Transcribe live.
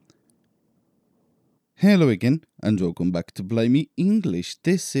Hello again, and welcome back to Blimey English.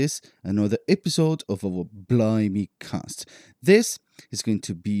 This is another episode of our Blimey cast. This is going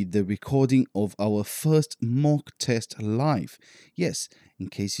to be the recording of our first mock test live. Yes, in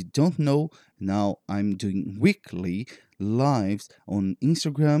case you don't know, now I'm doing weekly lives on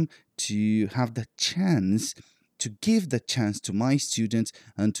Instagram to have the chance to give the chance to my students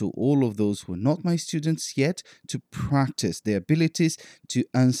and to all of those who are not my students yet to practice their abilities to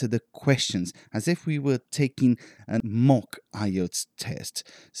answer the questions as if we were taking a mock IELTS test.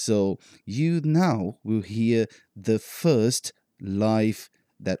 So you now will hear the first live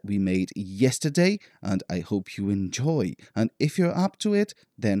that we made yesterday, and I hope you enjoy. And if you're up to it,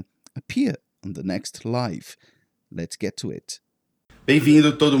 then appear on the next live. Let's get to it.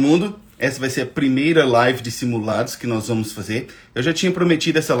 Bem-vindo todo mundo, essa vai ser a primeira live de simulados que nós vamos fazer. Eu já tinha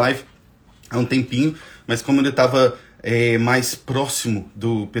prometido essa live há um tempinho, mas como eu estava mais próximo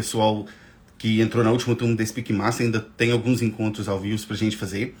do pessoal que entrou na última turma da Speak Master, ainda tem alguns encontros ao vivo pra gente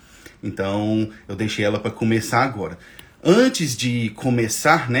fazer, então eu deixei ela para começar agora. Antes de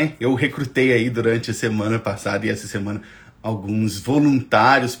começar, né, eu recrutei aí durante a semana passada e essa semana alguns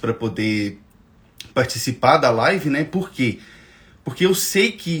voluntários para poder participar da live, né, por quê? Porque eu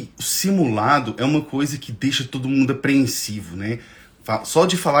sei que o simulado é uma coisa que deixa todo mundo apreensivo, né? Só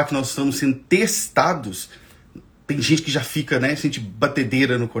de falar que nós estamos sendo testados, tem gente que já fica, né? Sente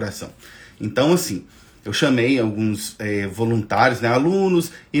batedeira no coração. Então, assim, eu chamei alguns voluntários, né?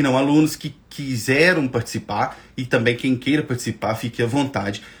 Alunos e não alunos que quiseram participar e também quem queira participar, fique à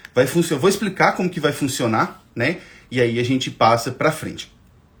vontade. Vai funcionar. Vou explicar como que vai funcionar, né? E aí a gente passa para frente.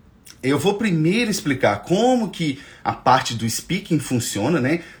 Eu vou primeiro explicar como que a parte do speaking funciona,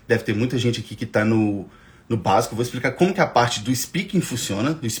 né? Deve ter muita gente aqui que está no básico. Eu vou explicar como que a parte do speaking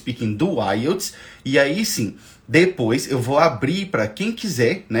funciona, do speaking do IELTS. E aí sim, depois eu vou abrir para quem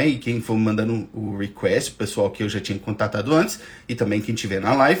quiser, né? E quem for mandando o request, o pessoal que eu já tinha contatado antes, e também quem estiver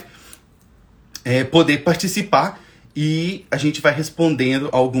na live, poder participar. E a gente vai respondendo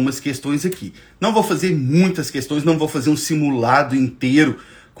algumas questões aqui. Não vou fazer muitas questões, não vou fazer um simulado inteiro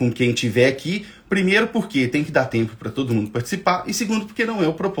com quem tiver aqui, primeiro porque tem que dar tempo para todo mundo participar, e segundo porque não é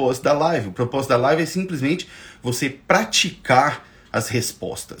o propósito da live. O propósito da live é simplesmente você praticar as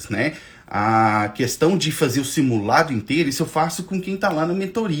respostas, né? A questão de fazer o simulado inteiro, isso eu faço com quem está lá na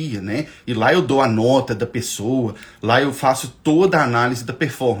mentoria, né? E lá eu dou a nota da pessoa, lá eu faço toda a análise da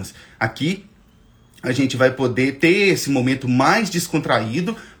performance. Aqui a gente vai poder ter esse momento mais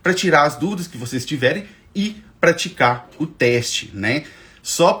descontraído para tirar as dúvidas que vocês tiverem e praticar o teste, né?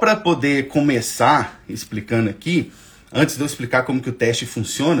 Só para poder começar explicando aqui, antes de eu explicar como que o teste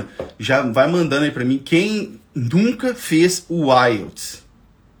funciona, já vai mandando aí para mim quem nunca fez o IELTS.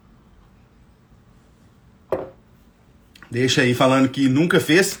 Deixa aí falando que nunca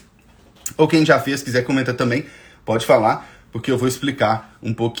fez, ou quem já fez, quiser comentar também, pode falar, porque eu vou explicar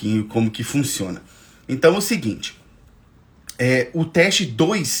um pouquinho como que funciona. Então é o seguinte, o teste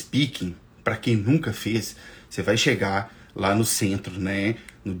do speaking, para quem nunca fez, você vai chegar lá no centro, né,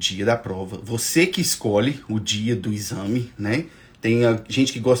 no dia da prova. Você que escolhe o dia do exame, né? Tem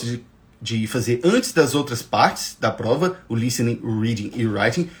gente que gosta de fazer antes das outras partes da prova, o listening, o reading e o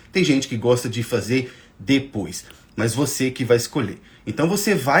writing. Tem gente que gosta de fazer depois, mas você que vai escolher. Então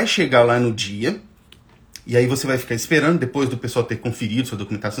você vai chegar lá no dia e aí você vai ficar esperando, depois do pessoal ter conferido sua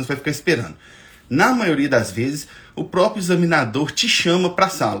documentação, você vai ficar esperando. Na maioria das vezes, o próprio examinador te chama para a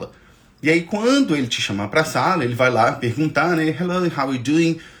sala. E aí, quando ele te chamar para a sala, ele vai lá perguntar, né? Hello, how are you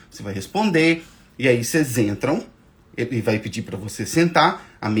doing? Você vai responder. E aí, vocês entram. Ele vai pedir para você sentar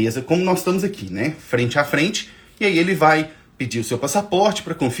à mesa, como nós estamos aqui, né? Frente a frente. E aí, ele vai pedir o seu passaporte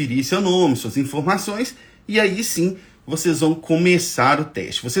para conferir seu nome, suas informações. E aí, sim, vocês vão começar o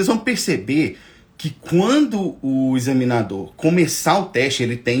teste. Vocês vão perceber que quando o examinador começar o teste,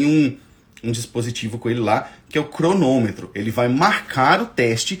 ele tem um dispositivo com ele lá, que é o cronômetro. Ele vai marcar o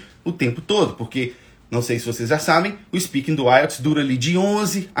teste o tempo todo, porque, não sei se vocês já sabem, o speaking do IELTS dura ali de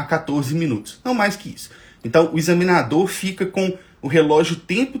 11 a 14 minutos, não mais que isso. Então, o examinador fica com o relógio o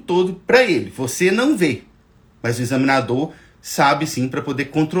tempo todo para ele. Você não vê, mas o examinador sabe sim para poder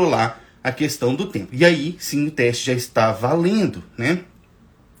controlar a questão do tempo. E aí, sim, o teste já está valendo, né?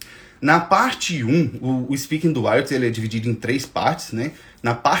 Na parte 1, o speaking do IELTS ele é dividido em 3 partes, né?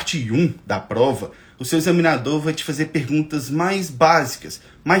 Na parte 1 da prova, o seu examinador vai te fazer perguntas mais básicas,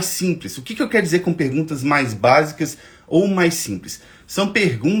 mais simples. O que eu quero dizer com perguntas mais básicas ou mais simples? São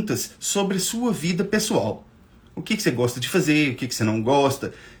perguntas sobre sua vida pessoal. O que você gosta de fazer, o que você não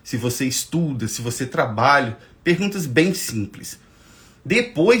gosta, se você estuda, se você trabalha. Perguntas bem simples.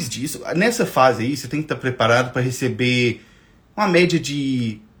 Depois disso, nessa fase aí, você tem que estar preparado para receber uma média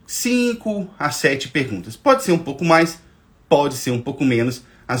de 5 a 7 perguntas. Pode ser um pouco mais, pode ser um pouco menos,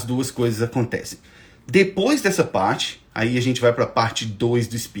 as duas coisas acontecem. Depois dessa parte, aí a gente vai para a parte 2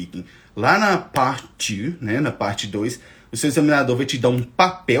 do speaking. Lá na parte 2, né, na parte 2, o seu examinador vai te dar um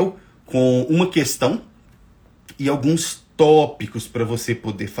papel com uma questão e alguns tópicos para você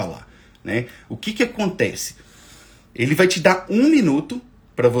poder falar, né? O que acontece? Ele vai te dar 1 minuto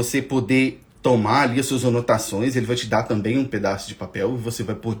para você poder tomar ali as suas anotações, ele vai te dar também um pedaço de papel e você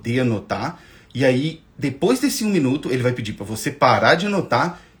vai poder anotar. E aí, depois desse 1 minuto, ele vai pedir para você parar de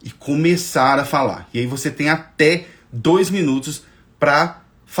anotar e começar a falar. E aí você tem até 2 minutos para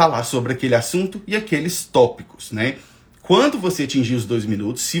falar sobre aquele assunto e aqueles tópicos, né? Quando você atingir os 2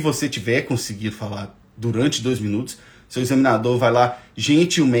 minutos, se você tiver conseguido falar durante 2 minutos, seu examinador vai lá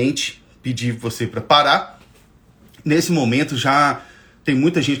gentilmente pedir você para parar. Nesse momento já tem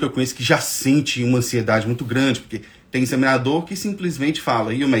muita gente que eu conheço que já sente uma ansiedade muito grande, porque tem examinador que simplesmente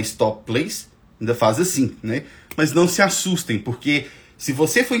fala, you may stop, please, ainda faz assim, né? Mas não se assustem, porque se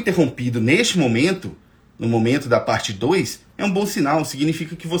você foi interrompido neste momento, no momento da parte 2, é um bom sinal,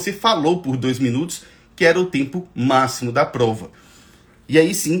 significa que você falou por 2 minutos, que era o tempo máximo da prova. E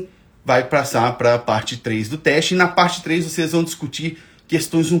aí sim, vai passar para a parte 3 do teste, e na parte 3 vocês vão discutir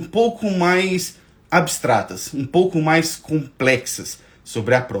questões um pouco mais abstratas, um pouco mais complexas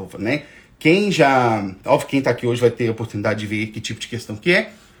sobre a prova, né? Óbvio, quem tá aqui hoje vai ter a oportunidade de ver que tipo de questão que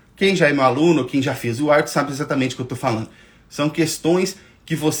é. Quem já é meu aluno, quem já fez o IELTS, sabe exatamente o que eu tô falando. São questões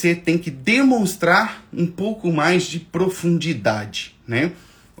que você tem que demonstrar um pouco mais de profundidade, né?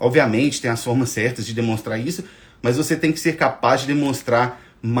 Obviamente, tem as formas certas de demonstrar isso, mas você tem que ser capaz de demonstrar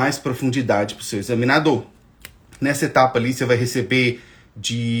mais profundidade para o seu examinador. Nessa etapa ali, você vai receber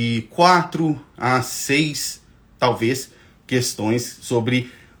de 4 a 6, talvez, questões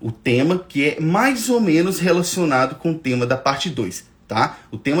sobre o tema, que é mais ou menos relacionado com o tema da parte 2, tá?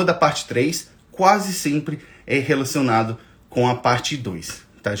 O tema da parte 3 quase sempre é relacionado com a parte 2,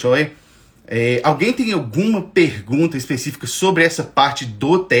 tá joia? Alguém tem alguma pergunta específica sobre essa parte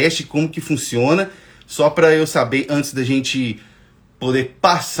do teste, como que funciona? Só para eu saber, antes da gente poder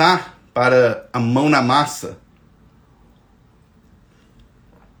passar para a mão na massa.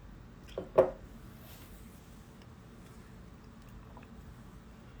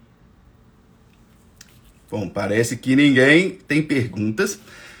 Bom, parece que ninguém tem perguntas.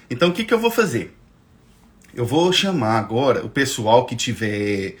 Então, o que eu vou fazer? Eu vou chamar agora o pessoal que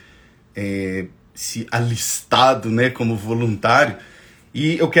tiver se alistado, né, como voluntário.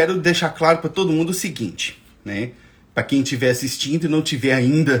 E eu quero deixar claro para todo mundo o seguinte, né? Para quem estiver assistindo e não tiver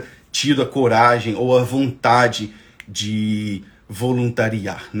ainda tido a coragem ou a vontade de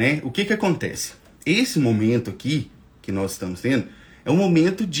voluntariar, né? O que acontece? Esse momento aqui que nós estamos tendo é um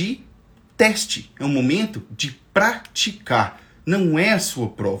momento de teste, é um momento de praticar. Não é a sua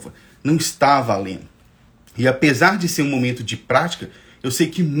prova, não está valendo. E apesar de ser um momento de prática, eu sei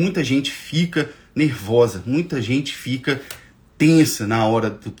que muita gente fica nervosa, muita gente fica tensa na hora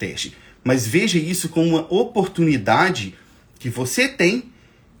do teste. Mas veja isso como uma oportunidade que você tem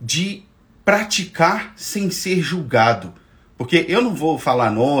de praticar sem ser julgado. Porque eu não vou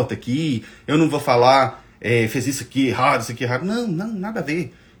falar nota aqui, eu não vou falar fez isso aqui errado, isso aqui errado. Não, nada a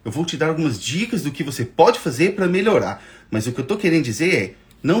ver. Eu vou te dar algumas dicas do que você pode fazer para melhorar. Mas o que eu estou querendo dizer é,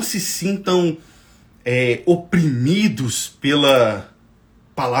 não se sintam oprimidos pela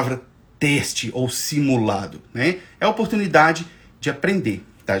palavra teste ou simulado, né? É a oportunidade de aprender,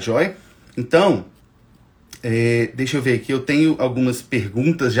 tá joia? Então, deixa eu ver aqui, eu tenho algumas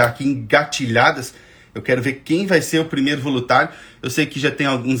perguntas já aqui engatilhadas. Eu quero ver quem vai ser o primeiro voluntário. Eu sei que já tem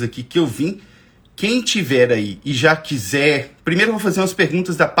alguns aqui que eu vim. Quem tiver aí e já quiser... Primeiro eu vou fazer umas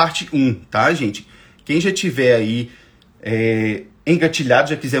perguntas da parte 1, tá, gente? Quem já tiver aí engatilhado,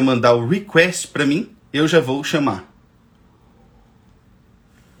 já quiser mandar o request para mim, eu já vou chamar.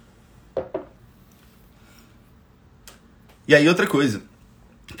 E aí outra coisa,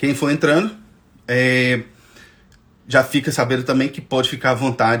 quem for entrando, já fica sabendo também que pode ficar à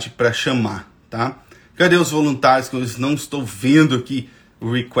vontade para chamar, tá? Cadê os voluntários que eu não estou vendo aqui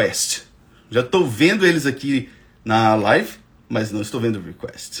o request? Já estou vendo eles aqui na live, mas não estou vendo o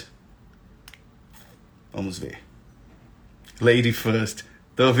request. Vamos ver. Lady first.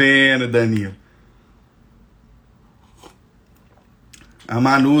 Tô vendo, Danilo. A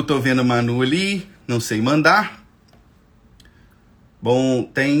Manu, tô vendo a Manu ali. Não sei mandar. Bom,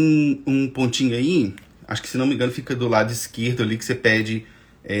 tem um pontinho aí. Acho que, se não me engano, fica do lado esquerdo ali que você pede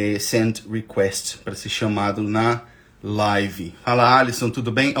send request para ser chamado na live. Fala, Alisson,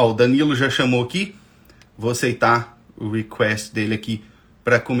 tudo bem? Ó, o Danilo já chamou aqui. Vou aceitar o request dele aqui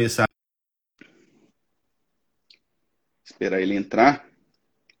para começar. Esperar ele entrar.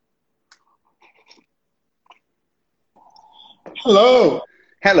 Hello!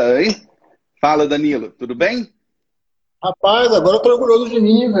 Hello. Fala, Danilo. Tudo bem? Rapaz, agora eu tô orgulhoso de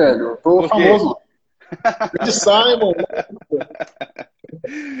mim, velho. Eu tô Por quê? famoso. De Simon,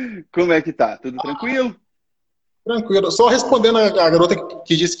 Como é que tá? Tudo tranquilo? tranquilo. Só respondendo a garota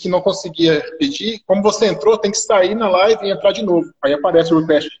que disse que não conseguia pedir, como você entrou, tem que sair na live e entrar de novo. Aí aparece o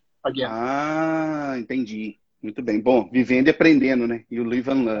request again. Ah, entendi. Muito bem. Bom, vivendo e aprendendo, né? E o live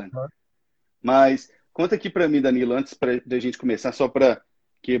and learn. Mas conta aqui pra mim, Danilo, antes da gente começar, só pra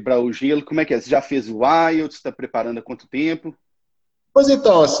quebrar o gelo, como é que é? Você já fez o IELTS? Está preparando há quanto tempo? Pois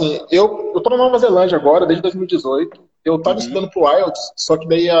então, assim, eu tô na Nova Zelândia agora, desde 2018. Eu tava Uhum. estudando pro IELTS, só que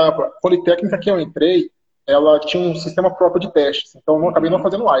daí a Politécnica que eu entrei, ela tinha um sistema próprio de testes. Então eu não acabei não Uhum.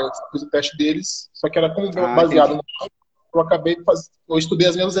 fazendo o IELTS. Eu fiz o teste deles, só que era como Ah, baseado entendi. no eu estudei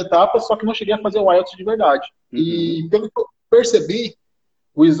as mesmas etapas, só que não cheguei a fazer o IELTS de verdade. Uhum. E pelo que eu percebi,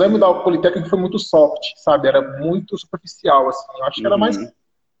 o exame da Politécnica foi muito soft, sabe? Era muito superficial, assim. Eu acho que era mais Uhum.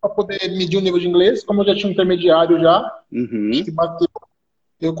 para poder medir o nível de inglês, como eu já tinha um intermediário já, acho que Uhum. bateu,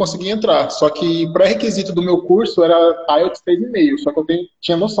 eu consegui entrar. Só que pré-requisito do meu curso era IELTS 3,5, só que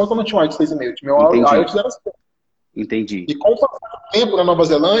tinha noção que eu não tinha um IELTS 3,5, meu Entendi. IELTS era 5. Entendi. E com o passar do tempo na Nova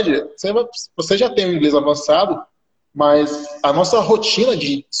Zelândia, você já tem o inglês avançado, mas a nossa rotina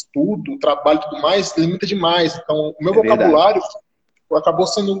de estudo, trabalho e tudo mais limita demais. Então, o meu É verdade. vocabulário acabou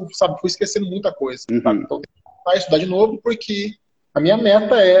sendo, sabe, fui esquecendo muita coisa, sabe? Uhum. Então, eu tenho que voltar a estudar de novo, porque a minha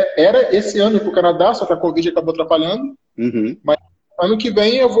meta era esse ano ir para o Canadá, só que a Covid acabou atrapalhando, Uhum. mas ano que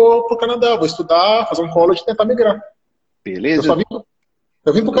vem eu vou para o Canadá, vou estudar, fazer um college e tentar migrar. Eu só Beleza? vim,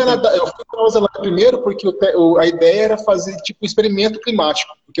 eu vim para o Muito bem. Canadá, eu fui para Nova Zelândia primeiro porque a ideia era fazer tipo um experimento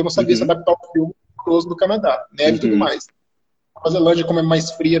climático, porque eu não sabia se Uhum. adaptar ao frio rigoroso do Canadá, neve e tudo Uhum. mais. Nova Zelândia, como é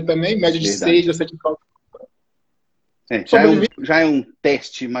mais fria também, média de 6 Verdade. a 7 graus. É, Sobrevivi. já é um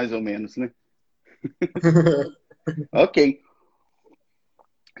teste, mais ou menos, né? Ok.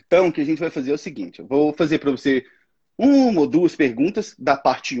 Então, o que a gente vai fazer é o seguinte: eu vou fazer para você uma ou duas perguntas da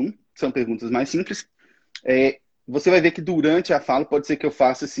parte um, são perguntas mais simples. Você vai ver que durante a fala, pode ser que eu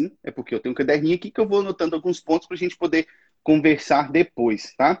faça assim, é porque eu tenho um caderninho aqui que eu vou anotando alguns pontos para a gente poder conversar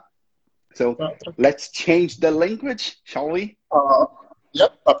depois, tá? So, let's change the language, shall we? Uh,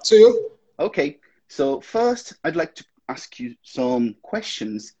 yep, up to you. Okay, so first I'd like to ask you some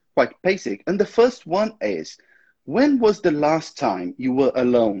questions, quite basic. And the first one is, when was the last time you were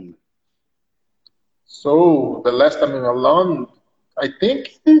alone? So the last time I'm alone, I think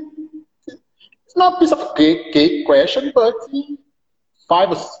it's not a piece of cake question, but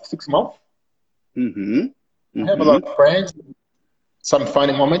 5 or 6 months. Uhum, I have a lot uhum, of friends, some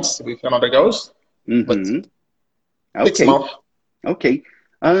funny moments with another girls, but uhum. six Okay, months. okay.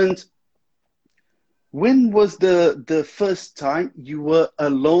 And when was the first time you were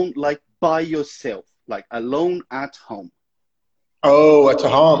alone, like by yourself, like alone at home? Oh, at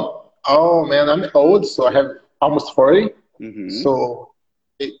home. Oh man, I'm old, so I have almost 40. Uhum, So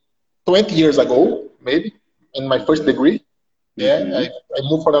 20 years ago, maybe, in my first uhum, degree, yeah, uhum, I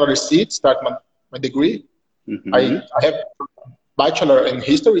moved for another seat, start my degree. uhum, I have bachelor in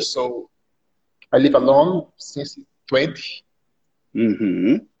history, so I live alone since 20.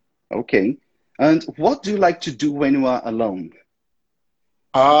 uhum. Okay. And what do you like to do when you are alone?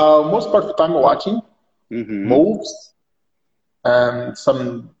 Most part of the time watching Uhum, moves and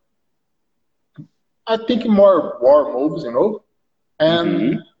some, I think more war moves, you know.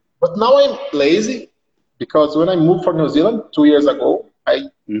 And uhum, but now I'm lazy because when I moved from New Zealand 2 years ago, I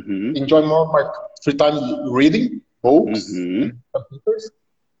uhum, enjoy more of my free time reading books uhum. and computers.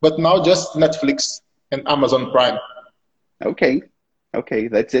 But now just Netflix and Amazon Prime. Ok, ok,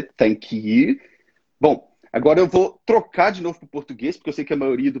 that's it, thank you. Bom, agora eu vou trocar de novo para o português, porque eu sei que a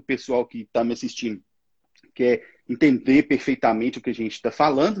maioria do pessoal que está me assistindo quer entender perfeitamente o que a gente está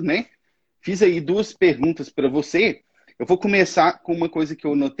falando, né? Fiz aí duas perguntas para você. Eu vou começar com uma coisa que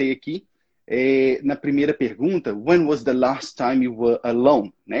eu notei aqui. Na primeira pergunta, when was the last time you were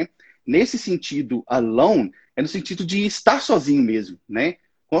alone, né? Nesse sentido, alone é no sentido de estar sozinho mesmo, né?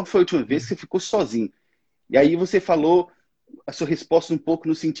 Qual foi a última vez que você ficou sozinho? E aí você falou a sua resposta um pouco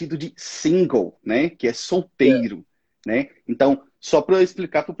no sentido de single, né? Que é Yeah. solteiro, né? Então, só para eu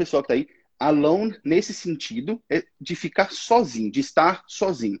explicar para o pessoal que está aí, alone, nesse sentido, é de ficar sozinho, de estar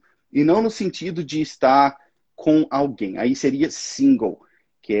sozinho. E não no sentido de estar com alguém. Aí seria single,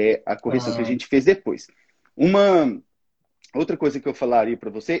 que é a correção que a Uh, gente fez depois. Uma outra coisa que eu falaria para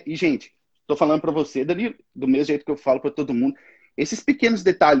você, e gente, estou falando para você Dani, do mesmo jeito que eu falo para todo mundo, esses pequenos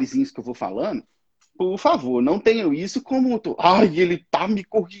detalhezinhos que eu vou falando, por favor, não tenham isso como, ai, ele tá me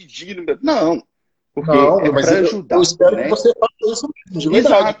corrigindo. Não, porque não, é mas para eu ajudar, espero que né? você faça isso mesmo, de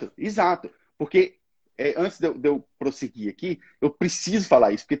verdade. Exato, exato. Porque antes de eu prosseguir aqui, eu preciso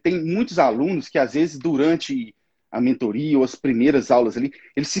falar isso, porque tem muitos alunos que, às vezes, durante a mentoria ou as primeiras aulas ali,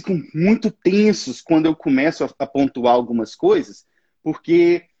 eles ficam muito tensos quando eu começo a pontuar algumas coisas,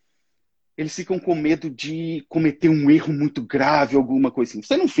 porque eles ficam com medo de cometer um erro muito grave, alguma coisa assim.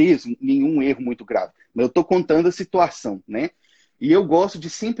 Você não fez nenhum erro muito grave, mas eu estou contando a situação, né? E eu gosto de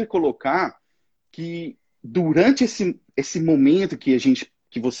sempre colocar que durante esse momento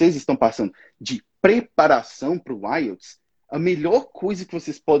que vocês estão passando de preparação para o IELTS, a melhor coisa que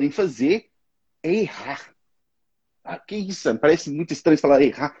vocês podem fazer é errar. Ah, que isso? Parece muito estranho falar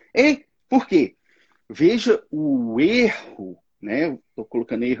errar. Por quê? Veja o erro, né? Estou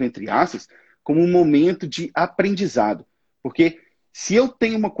colocando erro entre aspas, como um momento de aprendizado. Porque se eu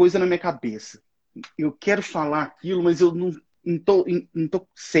tenho uma coisa na minha cabeça, eu quero falar aquilo, mas eu não tô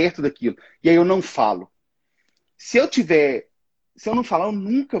certo daquilo. E aí eu não falo. Se eu não falar, eu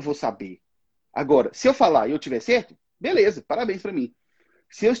nunca vou saber. Agora, se eu falar e eu tiver certo, beleza, parabéns para mim.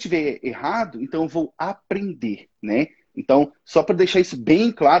 Se eu estiver errado, então eu vou aprender, né? Então, só para deixar isso bem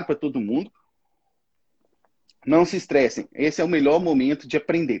claro para todo mundo, não se estressem. Esse é o melhor momento de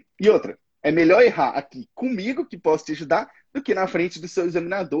aprender. E outra, é melhor errar aqui comigo, que posso te ajudar, do que na frente do seu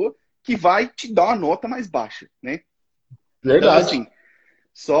examinador, que vai te dar uma nota mais baixa, né? Então, Verdade. assim,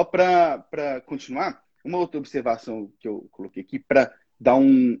 só para continuar, uma outra observação que eu coloquei aqui para dar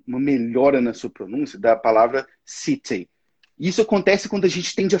uma melhora na sua pronúncia da palavra city. Isso acontece quando a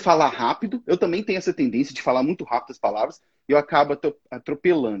gente tende a falar rápido. Eu também tenho essa tendência de falar muito rápido as palavras e eu acabo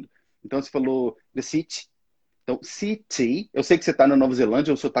atropelando. Então, você falou the city. Então, city, eu sei que você está na Nova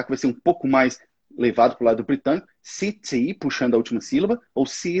Zelândia, o sotaque vai ser um pouco mais levado para o lado britânico. City, puxando a última sílaba, ou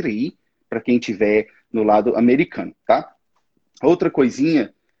city, para quem estiver no lado americano, tá? Outra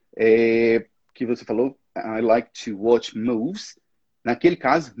coisinha que você falou, I like to watch movies. Naquele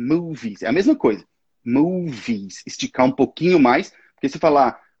caso, movies. É a mesma coisa. Movies. Esticar um pouquinho mais. Porque se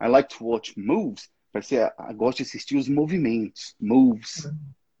falar I like to watch movies, vai ser gosto de assistir os movimentos. Moves.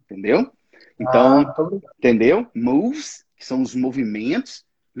 Entendeu? Ah, Então, muito obrigado. entendeu? Moves, que são os movimentos.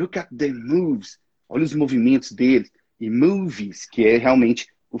 Look at the moves. Olha os movimentos deles. E movies, que é realmente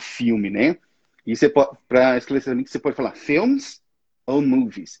o filme, né? E você pode, para esclarecimento, você pode falar films ou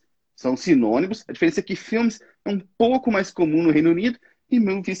movies. São sinônimos. A diferença é que filmes é um pouco mais comum no Reino Unido e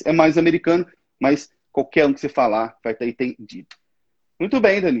movies é mais americano, mas qualquer um que você falar vai estar entendido. Muito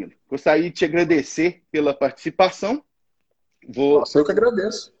bem, Danilo. Gostaria de te agradecer pela participação. Vou Nossa, eu que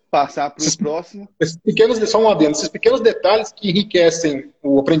agradeço. passar para o Esses, próximo. esses pequenos, só um adendo, esses pequenos detalhes que enriquecem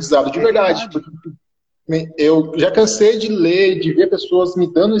o aprendizado de É verdade. verdade. Eu já cansei de ler, de ver pessoas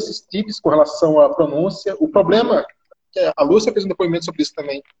me dando esses tips com relação à pronúncia. O problema, a Lúcia fez um depoimento sobre isso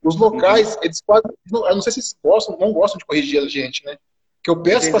também. Os Uhum. locais, eles quase, eu não sei se eles gostam, não gostam de corrigir a gente, né? Que eu É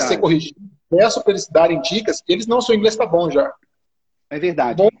peço para ser verdade. corrigido, peço para eles darem dicas, e eles não, seu inglês tá bom já. É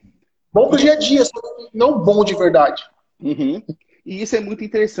verdade. Bom, bom pro E, dia a dia, só que não bom de verdade. uhum. E isso é muito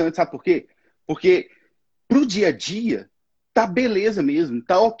interessante, sabe por quê? Porque pro dia a dia, tá beleza mesmo,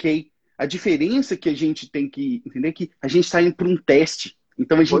 tá ok. A diferença que a gente tem que entender é que a gente está indo para um teste.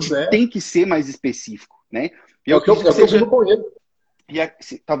 Então a Pois gente é, tem que ser mais específico, né? E é eu o que eu, acredito é que o que eu vivo seja, com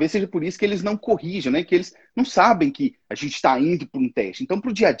ele. talvez seja por isso que eles não corrijam, né? Que eles não sabem que a gente está indo para um teste. Então,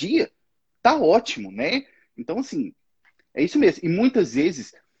 pro dia a dia, tá ótimo, né? Então, assim, é isso mesmo. E muitas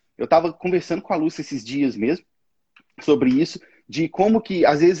vezes, eu estava conversando com a Lúcia esses dias mesmo, sobre isso, de como que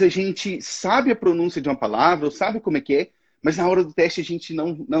às vezes a gente sabe a pronúncia de uma palavra, ou sabe como é, mas na hora do teste a gente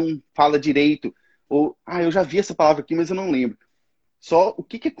não fala direito. Ou, eu já vi essa palavra aqui, mas eu não lembro. Só o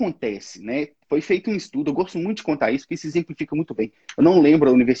que que acontece, né? Foi feito um estudo, eu gosto muito de contar isso, porque isso exemplifica muito bem. Eu não lembro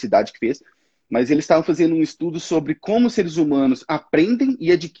a universidade que fez, mas eles estavam fazendo um estudo sobre como seres humanos aprendem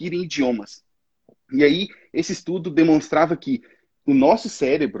e adquirem idiomas. E aí, esse estudo demonstrava que o nosso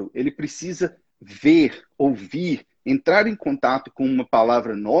cérebro, ele precisa ver, ouvir, entrar em contato com uma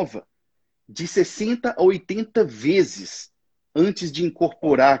palavra nova de 60 a 80 vezes antes de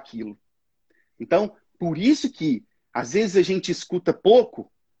incorporar aquilo. Então, por isso que, às vezes, a gente escuta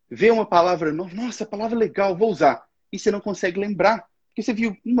pouco, vê uma palavra nova, nossa, palavra legal, vou usar. E você não consegue lembrar, porque você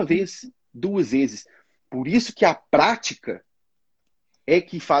viu uma vez, duas vezes. Por isso que a prática é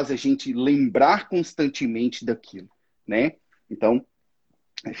que faz a gente lembrar constantemente daquilo, né? Então,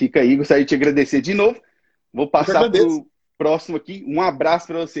 fica aí, gostaria de te agradecer de novo. Vou Eu que passar para agradeço. o próximo aqui. Um abraço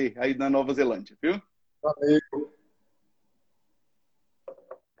para você aí na Nova Zelândia, viu? Valeu.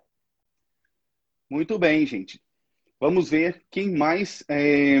 Muito bem, gente. Vamos ver quem mais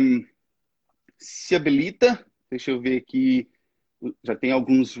se habilita. Deixa eu ver aqui. Já tem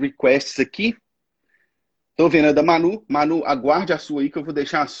alguns requests aqui. Tô vendo a da Manu. Manu, aguarde a sua aí que eu vou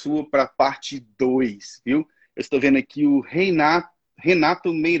deixar a sua para parte 2, viu? Eu estou vendo aqui o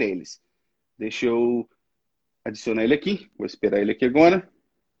Renato Meirelles. Deixa eu adicionar ele aqui. Vou esperar ele aqui agora.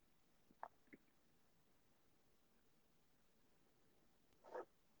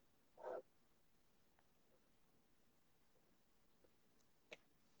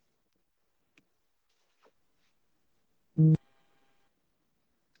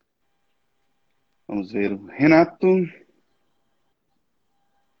 Vamos ver o Renato.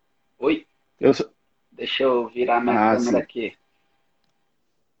 Oi, Eu sou... deixa eu virar minha Ah, câmera sim. aqui.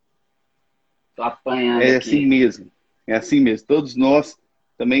 Tô apanhando É assim aqui. mesmo. É assim mesmo. Todos nós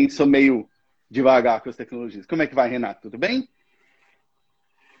também somos meio devagar com as tecnologias. Como é que vai, Renato? Tudo bem?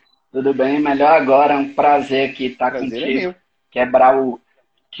 Tudo bem? Melhor agora. É um prazer aqui estar Prazer é contigo. meu. Quebrar o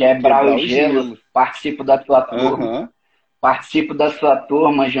Quebrar o gelo. gelo. Participo da tua turma. Aham. Participo da sua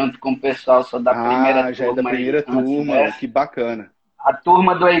turma junto com o pessoal. Sou da primeira Ah, já é da turma aí, primeira antes turma. dessa. Que bacana. A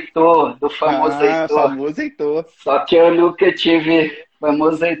turma do Heitor, do famoso Ah, Heitor. famoso Heitor. Só que eu nunca tive,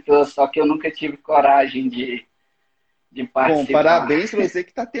 famoso Heitor, só que eu nunca tive coragem de Bom, participar, parabéns para você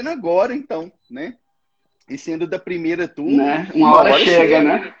que está tendo agora, então, né? E sendo da primeira turma, né? Uma uma hora hora chega, chega.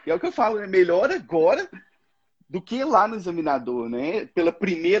 né? E é o que eu falo, é melhor agora do que lá no examinador, né? Pela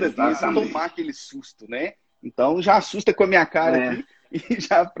primeira vez e tomar Exatamente. aquele susto, né? Então já assusta com a minha cara É. aqui e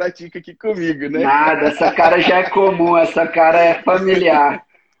já pratica aqui comigo, né? Nada, essa cara já é comum, essa cara é familiar.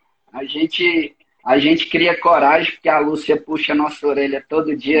 A gente, a gente cria coragem porque a Lúcia puxa a nossa orelha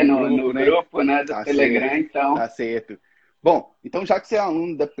todo dia No no grupo, né? grupo, né, do Tá Telegram, certo, então, tá certo. Bom, então já que você é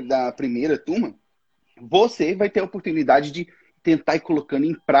aluno da primeira turma, você vai ter a oportunidade de tentar ir colocando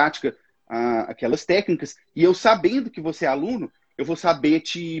em prática aquelas técnicas. E eu sabendo que você é aluno, eu vou saber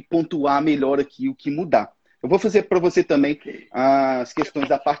te pontuar melhor aqui o que mudar. Eu vou fazer para você também ok. as questões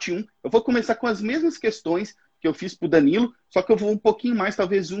da parte um. Eu vou começar com as mesmas questões que eu fiz para o Danilo, só que eu vou um pouquinho mais,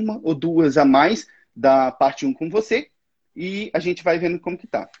 talvez uma ou duas a mais da parte um com você. E a gente vai vendo como que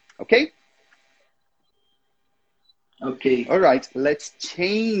tá. Ok? Ok. All right, let's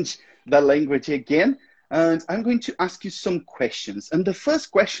change the language again. And I'm going to ask you some questions. And the first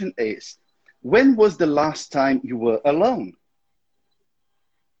question is, when was the last time you were alone?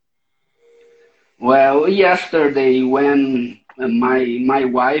 Well, yesterday when my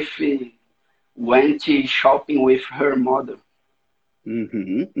wife went shopping with her mother.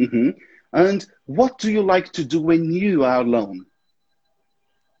 Mm-hmm, mm-hmm. And what do you like to do when you are alone?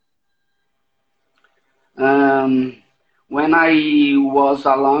 Um, when I was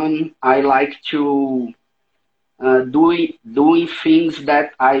alone, I like to doing things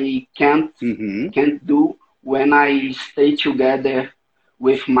that I Mm-hmm, can't do when I stay together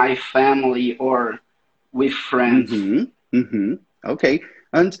with my family or with friends. mm-hmm, mm-hmm. Okay.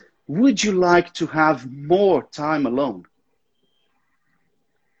 And would you like to have more time alone?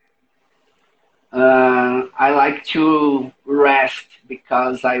 I like to rest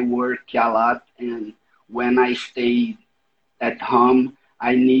because I work a lot, and when I stay at home,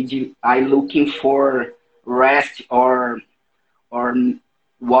 I looking for rest or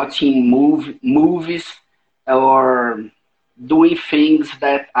watching movies or doing things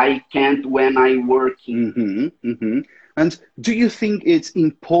that I can't when I working. Mm-hmm, mm-hmm. And do you think it's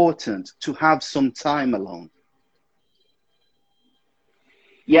important to have some time alone?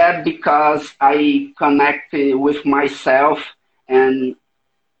 Yeah, because I connect with myself, and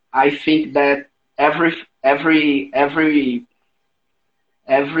I think that every every every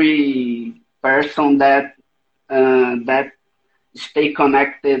every person that stay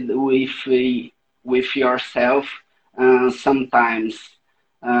connected with yourself sometimes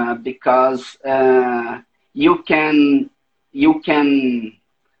because you can you can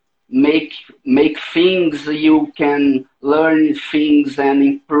make make things, you can learn things and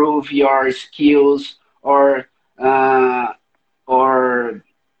improve your skills uh, or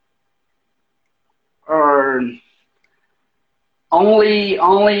or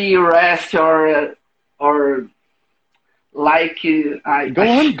only rest or like Go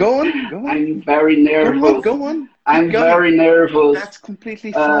on, go on, go on. I'm very Go on, nervous. go on. Keep I'm going. very nervous. That's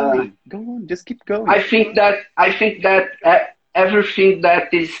completely Uh, fine. Go on, just keep going. I think that everything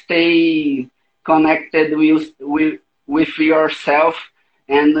that is stay connected with yourself,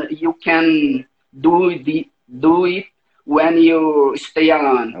 and you can do it when you stay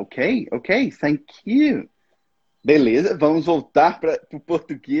alone. Ok, ok, thank you. Beleza, vamos voltar para o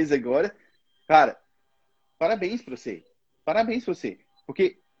português agora. Cara, parabéns para você. Parabéns para você.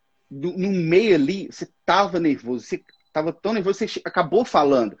 Porque no meio ali, você tava nervoso. Você tava tão nervoso, você acabou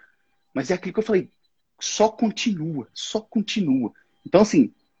falando. Mas é aquilo que eu falei. Só continua, só continua. Então,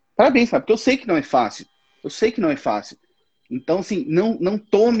 assim, parabéns, cara, porque eu sei que não é fácil. Eu sei que não é fácil. Então, assim, não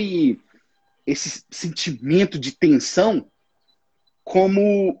tome esse sentimento de tensão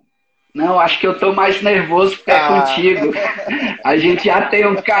como... Não, acho que eu tô mais nervoso porque é Ah, contigo. A gente já tem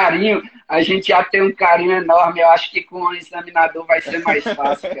um carinho, a gente já tem um carinho enorme. Eu acho que com o examinador vai ser mais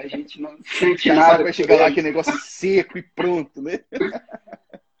fácil, porque a gente não sente já sabe que nada vai por chegar lá ele. aquele negócio seco e pronto, né? Oh,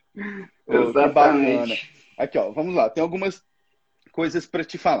 que bacana. Exatamente. Aqui, ó, vamos lá. Tem algumas coisas para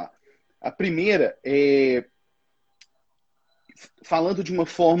te falar. A primeira é falando de uma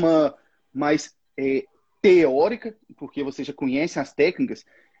forma mais teórica, porque você já conhece as técnicas.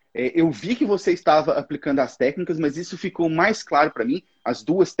 Eu vi que você estava aplicando as técnicas, mas isso ficou mais claro para mim, as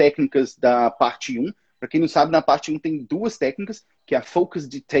duas técnicas da parte um. Para quem não sabe, na parte um tem duas técnicas, que é a Focus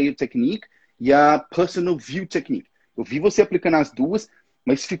Detail Technique e a Personal View Technique. Eu vi você aplicando as duas,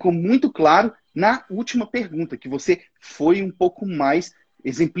 mas ficou muito claro na última pergunta, que você foi um pouco mais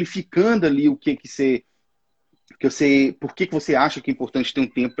exemplificando ali o que você por que você acha que é importante ter um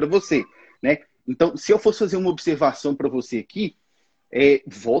tempo para você, né? Então, se eu fosse fazer uma observação para você aqui,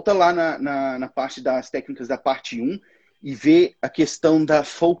 volta lá na parte das técnicas da parte um e vê a questão da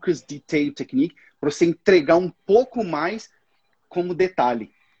Focus Detail Technique para você entregar um pouco mais como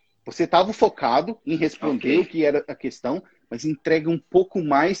detalhe. Você estava focado em responder o Ok. que era a questão, mas entrega um pouco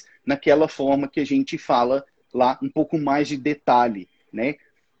mais naquela forma que a gente fala lá, um pouco mais de detalhe, né?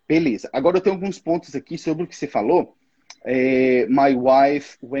 Beleza. Agora eu tenho alguns pontos aqui sobre o que você falou. My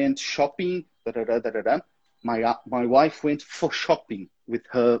wife went shopping. My wife went for shopping with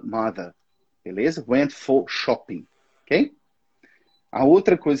her mother. Beleza? Went for shopping. Ok? A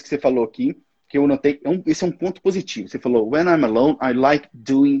outra coisa que você falou aqui, que eu notei, esse é um ponto positivo. Você falou, when I'm alone, I like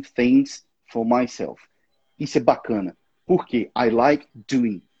doing things for myself. Isso é bacana. Por quê? I like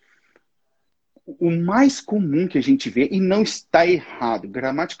doing. O mais comum que a gente vê, e não está errado,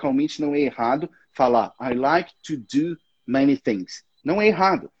 gramaticalmente não é errado, falar I like to do many things. Não é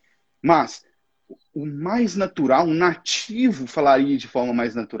errado. Mas o mais natural, um nativo falaria de forma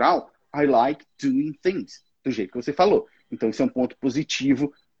mais natural, I like doing things, do jeito que você falou. Então, isso é um ponto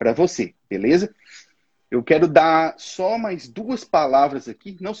positivo para você, beleza? Eu quero dar só mais duas palavras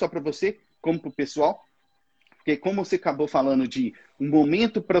aqui, não só para você, como para o pessoal, porque como você acabou falando de um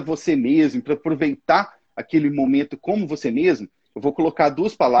momento para você mesmo, para aproveitar aquele momento como você mesmo, eu vou colocar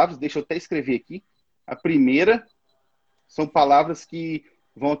duas palavras, deixa eu até escrever aqui. A primeira são palavras que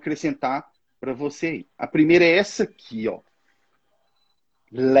vão acrescentar para você aí. A primeira é essa aqui, ó.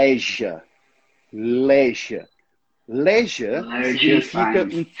 Leisure. Leisure. Leisure Leisure significa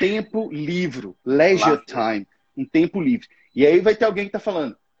time. um tempo livre. Leisure Lazer. time. Um tempo livre. E aí vai ter alguém que está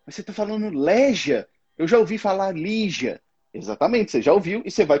falando, mas você está falando leisure? Eu já ouvi falar leisure. Exatamente, você já ouviu e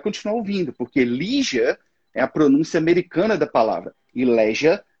você vai continuar ouvindo, porque leisure é a pronúncia americana da palavra e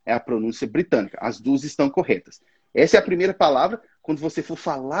leisure é a pronúncia britânica. As duas estão corretas. Essa é a primeira palavra. Quando você for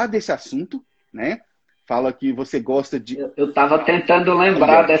falar desse assunto, né? Fala que você gosta de... Eu estava tentando Aí,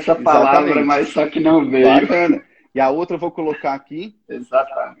 lembrar ó. dessa palavra, Exatamente. mas só que não veio. Bacana. E a outra eu vou colocar aqui,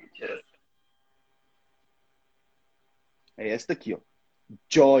 Exatamente. é esta aqui, ó.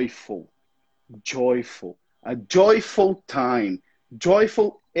 Joyful. Joyful. A joyful time.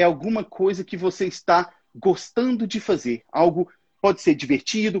 Joyful é alguma coisa que você está gostando de fazer. Algo pode ser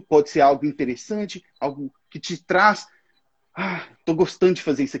divertido, pode ser algo interessante, algo que te traz. Ah, tô gostando de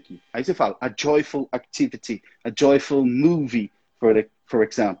fazer isso aqui. Aí você fala, a joyful activity, a joyful movie, for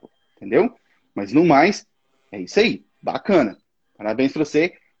example. Entendeu? Mas no mais, é isso aí. Bacana. Parabéns para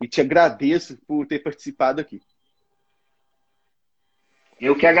você e te agradeço por ter participado aqui.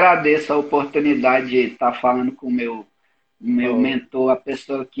 Eu que agradeço a oportunidade de estar falando com o meu Oh, mentor, a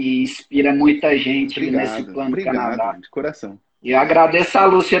pessoa que inspira muita gente nesse obrigado, plano obrigado, Canadá. de coração. E eu agradeço a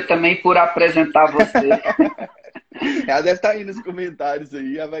Lúcia também por apresentar você. Ela deve estar aí nos comentários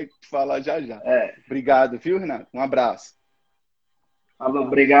aí, ela vai falar já já. Obrigado, viu, Renato? Um abraço. Falou,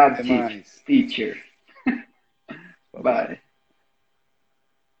 obrigado, Até mais. teacher. Bye bye. Bye.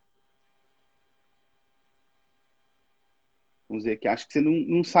 Vamos ver aqui. Acho que você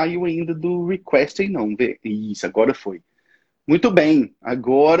não saiu ainda do request aí, não. Isso, agora foi. Muito bem.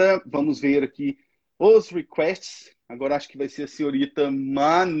 Agora vamos ver aqui os requests. Agora acho que vai ser a senhorita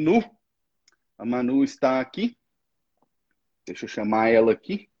Manu. A Manu está aqui. Deixa eu chamar ela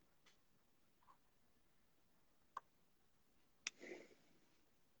aqui.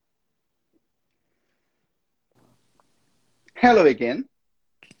 Hello again.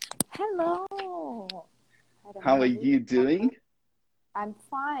 Hello. How are you doing? I'm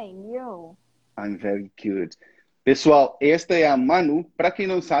fine. You? I'm very good. Pessoal, esta é a Manu. Para quem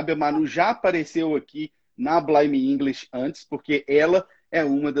não sabe, a Manu já apareceu aqui na Blime English antes, porque ela é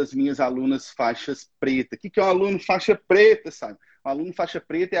uma das minhas alunas faixas preta. O que é um aluno faixa preta, sabe? Um aluno faixa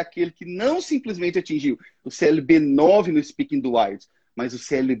preta é aquele que não simplesmente atingiu o CLB 9 no Speaking do Wild, mas o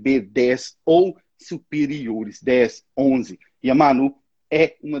CLB 10 ou superiores, 10, 11. E a Manu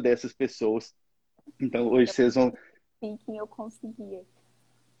é uma dessas pessoas. Então, hoje vocês vão... Speaking, eu conseguia.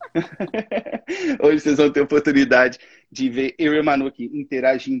 Hoje vocês vão ter a oportunidade de ver eu e a Manu aqui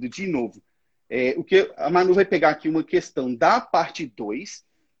interagindo de novo. O que a Manu vai pegar aqui uma questão da parte 2,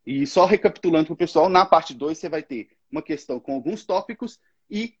 e só recapitulando para o pessoal, na parte 2 você vai ter uma questão com alguns tópicos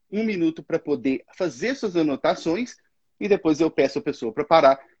e 1 minuto para poder fazer suas anotações, e depois eu peço a pessoa para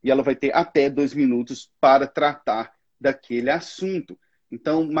parar, e ela vai ter até 2 minutos para tratar daquele assunto.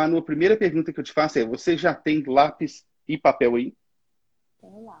 Então, Manu, a primeira pergunta que eu te faço é, você já tem lápis e papel aí?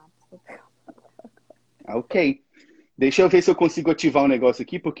 Tem lá. Ok. Deixa eu ver se eu consigo ativar um negócio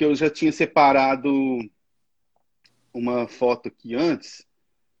aqui, porque eu já tinha separado uma foto aqui antes.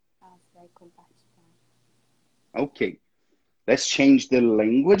 Ah, você vai compartilhar. Ok. Let's change the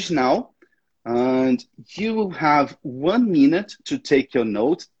language now. And you have 1 minute to take your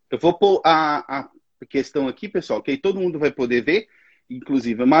notes. Eu vou pôr a questão aqui, pessoal, ok? Todo mundo vai poder ver,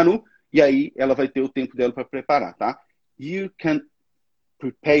 inclusive a Manu, e aí ela vai ter o tempo dela para preparar, tá? You can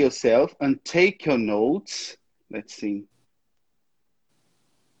prepare yourself and take your notes. Let's see.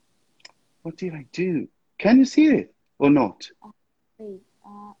 What did I do? Can you see it or not? Wait,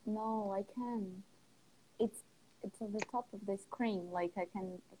 no, I can. It's on the top of the screen. Like I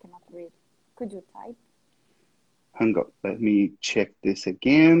cannot read. Could you type? Hang on. Let me check this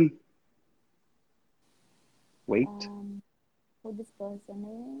again. Wait. Who this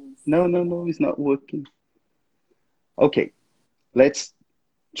person is? No, it's not working. Okay. Let's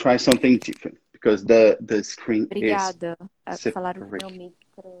try something different because the screen Obrigada. is Falaram que separate. meu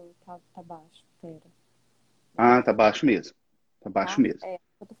micro tá baixo. Pera. Ah, tá baixo mesmo. Tá baixo Tá? mesmo.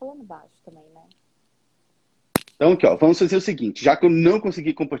 Eu tô falando baixo também, né? Então, aqui, ó, vamos fazer o seguinte. Já que eu não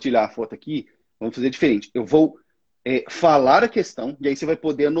consegui compartilhar a foto aqui, vamos fazer diferente. Eu vou falar a questão, e aí você vai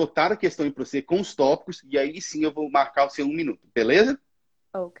poder anotar a questão para você com os tópicos, e aí sim eu vou marcar o seu 1 minuto, beleza?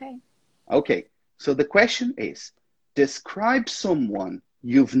 Okay. Okay. So the question is, describe someone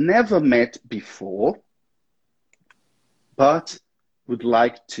you've never met before, but would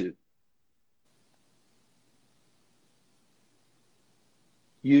like to.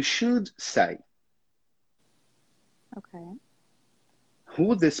 You should say Okay.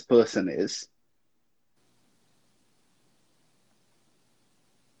 who this person is,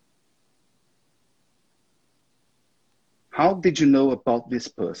 how did you know about this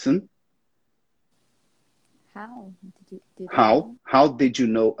person, How did I know? how did you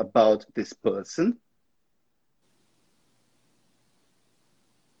know about this person,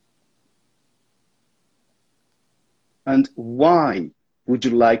 and why would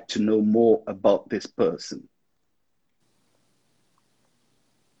you like to know more about this person?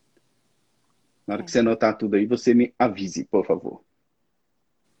 Na hora que você anotar tudo aí, você me avise, por favor.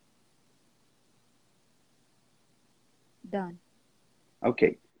 Done.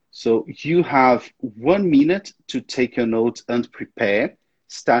 Okay, so you have 1 minute to take your notes and prepare,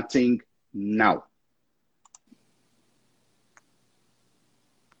 starting now.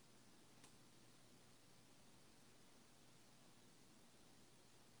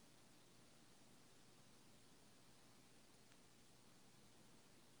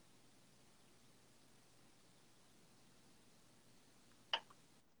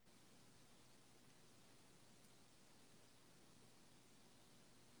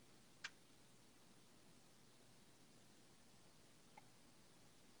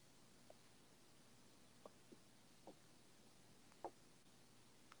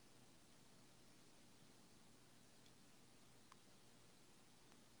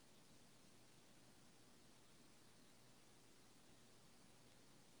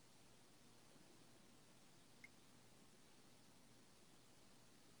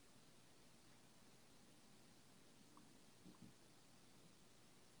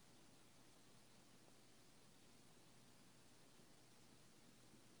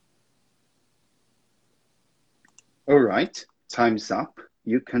 All right, time's up.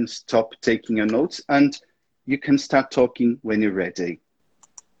 You can stop taking your notes and you can start talking when you're ready.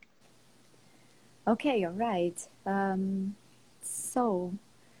 Okay, all right. So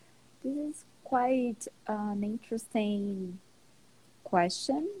this is quite an interesting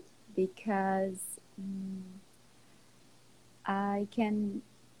question because I can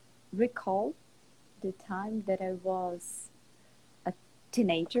recall the time that I was a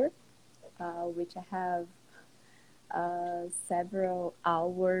teenager, which I have several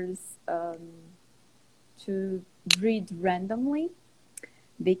hours to read randomly.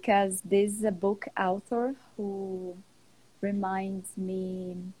 because this is a book author who reminds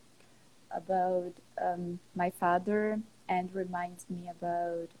me about my father and reminds me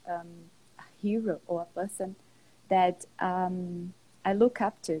about a hero or a person that I look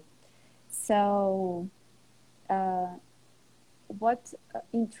up to. So what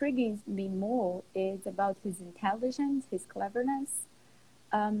intrigues me more is about his intelligence, his cleverness.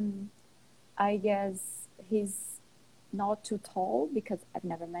 I guess he's not too tall because I've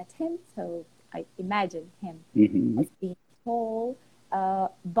never met him, so I imagine him as being tall,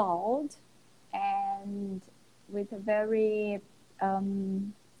 bald, and with a very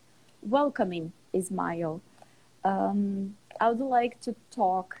welcoming smile. I would like to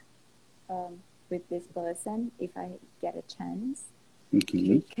talk with this person if I get a chance,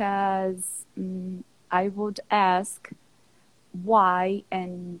 because I would ask why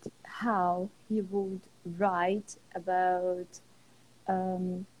and how he would write about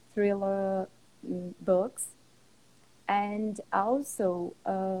thriller books, and also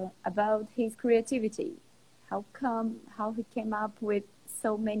about his creativity. How he came up with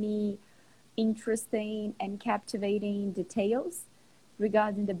so many interesting and captivating details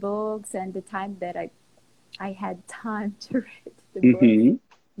regarding the books, and the time that I had time to read the book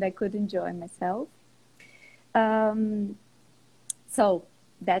that I could enjoy myself. So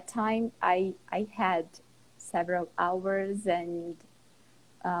that time I had several hours, and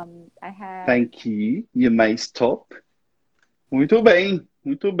I had. Thank you. You may stop. Muito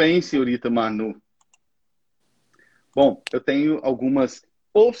bem, senhorita Manu. Bom, eu tenho algumas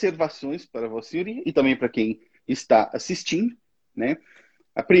observações para você e também para quem está assistindo, né?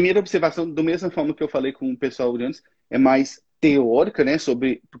 A primeira observação, da mesma forma que eu falei com o pessoal antes, é mais teórica, né?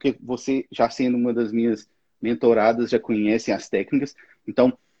 Porque você, já sendo uma das minhas mentoradas, já conhece as técnicas.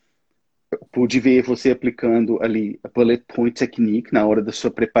 Então, eu pude ver você aplicando ali a bullet point technique na hora da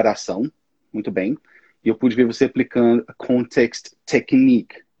sua preparação, muito bem. E eu pude ver você aplicando a context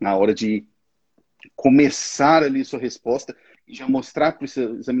technique na hora de começar ali sua resposta e já mostrar para o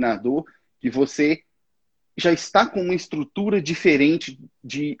seu examinador que você já está com uma estrutura diferente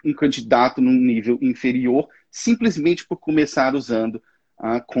de um candidato num nível inferior, simplesmente por começar usando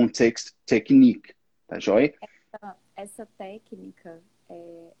a context technique, tá joia? Essa técnica,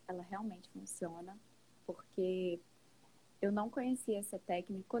 ela realmente funciona, porque eu não conhecia essa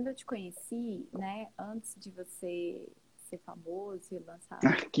técnica. Quando eu te conheci, né, antes de você ser famoso e lançar...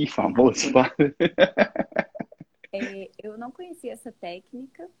 Que famoso, eu não conhecia essa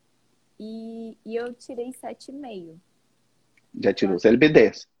técnica e eu tirei 7,5. Já tirou o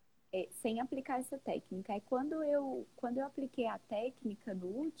CLB10. Sem aplicar essa técnica. Aí quando eu apliquei a técnica no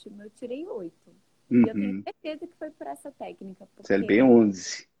último, eu tirei 8. E eu tenho certeza que foi por essa técnica. Porque,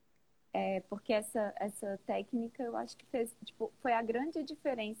 CLB11. Porque essa técnica eu acho que fez, tipo, foi a grande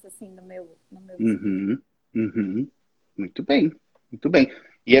diferença assim no meu Muito bem, muito bem.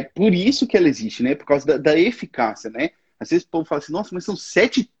 E é por isso que ela existe, né? Por causa da eficácia, né? Às vezes o povo fala assim, nossa, mas são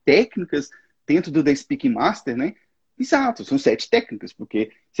 7 técnicas dentro do The Speaking Master, né? Exato, são 7 técnicas,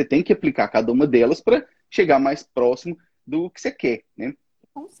 porque você tem que aplicar cada uma delas para chegar mais próximo do que você quer, né?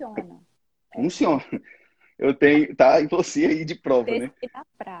 Funciona. Funciona. Eu tenho, tá? E você aí de prova, né? Na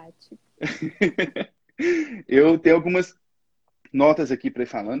prática. Eu tenho algumas notas aqui para ir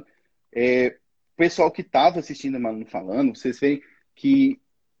falando. O pessoal que estava assistindo a Manu falando, vocês veem que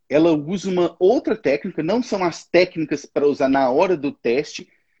ela usa uma outra técnica, não são as técnicas para usar na hora do teste.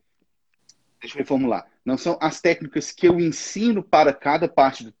 Deixa eu reformular. Não são as técnicas que eu ensino para cada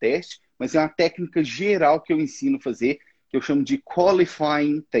parte do teste, mas é uma técnica geral que eu ensino a fazer, que eu chamo de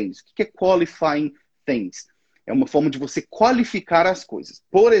qualifying things. O que é qualifying things? É uma forma de você qualificar as coisas.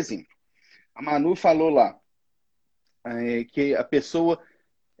 Por exemplo, a Manu falou lá que a pessoa,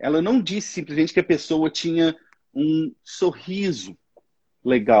 ela não disse simplesmente que a pessoa tinha um sorriso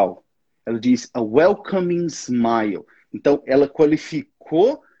legal. Ela diz a welcoming smile. Então, ela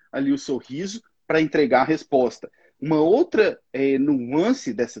qualificou ali o sorriso para entregar a resposta. Uma outra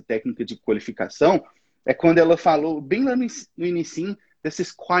nuance dessa técnica de qualificação é quando ela falou, bem lá no início, this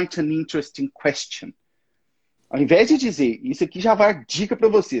is quite an interesting question. Ao invés de dizer, isso aqui já vai dica para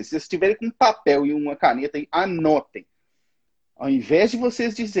vocês, se vocês estiverem com um papel e uma caneta, anotem. Ao invés de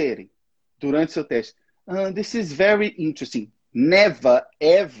vocês dizerem, durante seu teste, this is very interesting, never,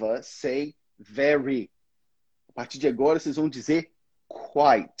 ever say very. A partir de agora, vocês vão dizer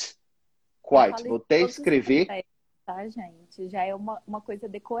quite. Quite. Vou até escrever. Tá, gente? Já é uma coisa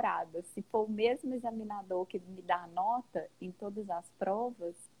decorada. Se for o mesmo examinador que me dá a nota em todas as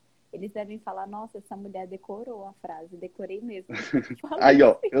provas, eles devem falar, nossa, essa mulher decorou a frase. Decorei mesmo. Aí,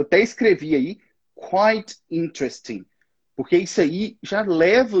 ó, eu até escrevi aí, quite interesting. Porque isso aí já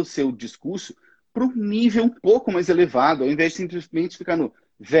leva o seu discurso para um nível um pouco mais elevado, ao invés de simplesmente ficar no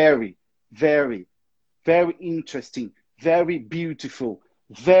very, very, very interesting, very beautiful,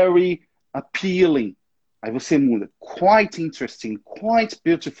 very appealing. Aí você muda. Quite interesting, quite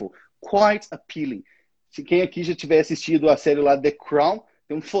beautiful, quite appealing. Se quem aqui já tiver assistido a série lá The Crown,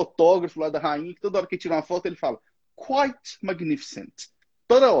 tem um fotógrafo lá da rainha que toda hora que tira uma foto ele fala quite magnificent.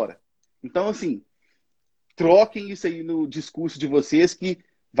 Toda hora. Então, assim, troquem isso aí no discurso de vocês que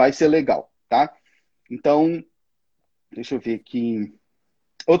vai ser legal, tá? Então, deixa eu ver aqui.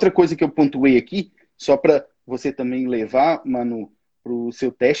 Outra coisa que eu pontuei aqui, só para você também levar, Manu, para o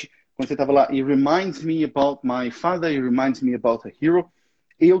seu teste, quando você estava lá, it reminds me about my father, it reminds me about a hero,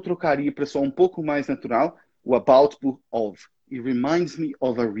 eu trocaria para só um pouco mais natural, o about por of. It reminds me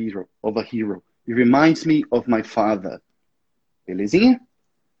of a hero, of a hero. It reminds me of my father. Belezinha?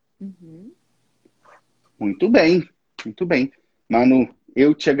 Uhum. Muito bem, muito bem. Manu,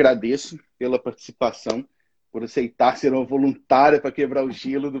 eu te agradeço pela participação, por aceitar ser uma voluntária para quebrar o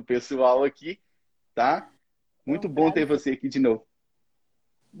gelo do pessoal aqui, tá? Foi Muito um bom ter prazer. você aqui de novo.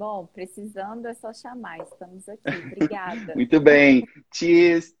 Bom, precisando é só chamar. Estamos aqui. Obrigada. Muito bem.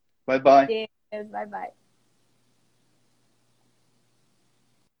 Cheers. Bye bye. Cheers. Bye bye.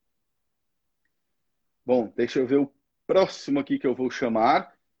 Bom, deixa eu ver o próximo aqui que eu vou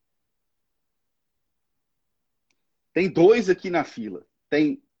chamar. Tem dois aqui na fila.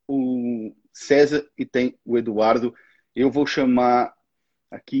 Tem o César e tem o Eduardo. Eu vou chamar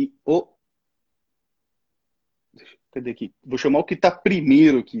aqui o. Cadê aqui? Vou chamar o que está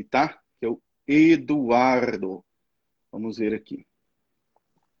primeiro aqui, tá? Que é o Eduardo. Vamos ver aqui.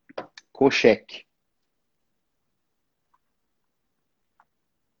 Kochek.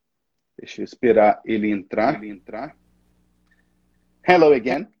 Deixa eu esperar ele entrar. Hello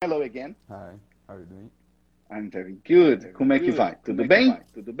again. Hello again. Hi, how are you doing? I'm very good. Como é que vai? Tudo bem?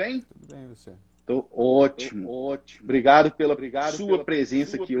 Tudo bem, você? Tô ótimo. Obrigado pela sua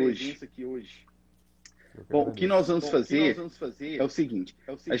presença aqui hoje. Eu que Bom, o que nós vamos fazer é o agradeço. seguinte: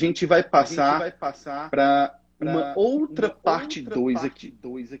 a gente vai passar para uma outra parte 2 aqui,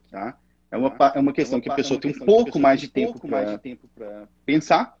 tá? É uma questão que a pessoa tem um pouco mais de tempo para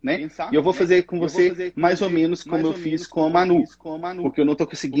pensar, né? E eu vou fazer com você mais ou menos como eu fiz com a Manu, porque eu não estou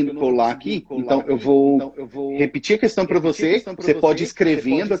conseguindo colar aqui, então eu vou repetir a questão para você. Você pode ir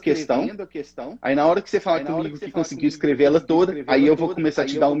escrevendo a questão. Aí na hora que você falar comigo que conseguiu escrever ela toda, aí eu vou começar a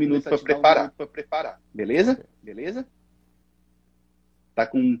te dar um minuto para preparar. Beleza?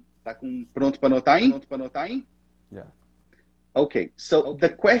 Tá pronto para anotar aí? Yeah. Okay, so the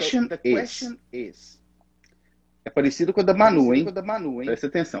question is é parecido com a da Manu, hein? Presta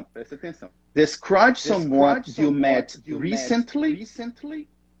atenção. Describe someone you met recently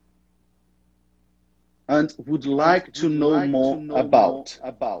and would like to know more about.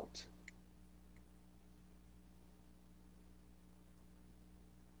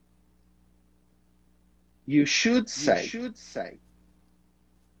 You should say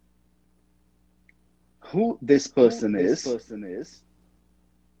who this person is,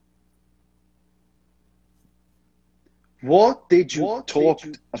 what did you talk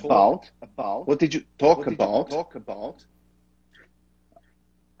about, what did you talk about,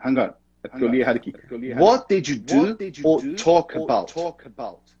 hang on, é porque eu li errado aqui. What did you do or talk about?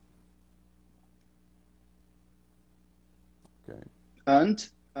 Okay.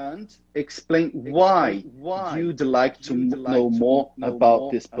 And explain why you'd like to know more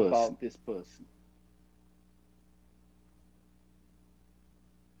about this person.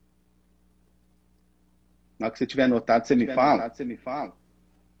 Na hora que você tiver anotado, você me fala.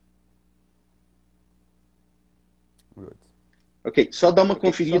 Good. Ok, só dá uma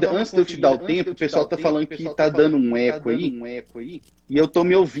conferida antes de eu te dar o tempo. O pessoal está falando que está dando um eco aí. E eu estou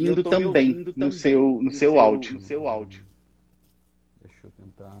me ouvindo também no seu áudio. Deixa eu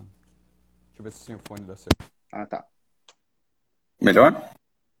tentar. Deixa eu ver se sem o fone dá certo. Ah, tá. Melhor?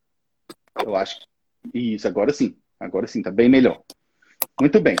 Eu acho que. Isso, agora sim. Agora sim, tá bem melhor.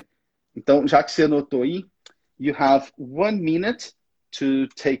 Muito bem. Então, já que você anotou aí, you have 1 minute to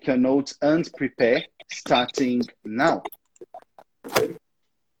take your notes and prepare, starting now.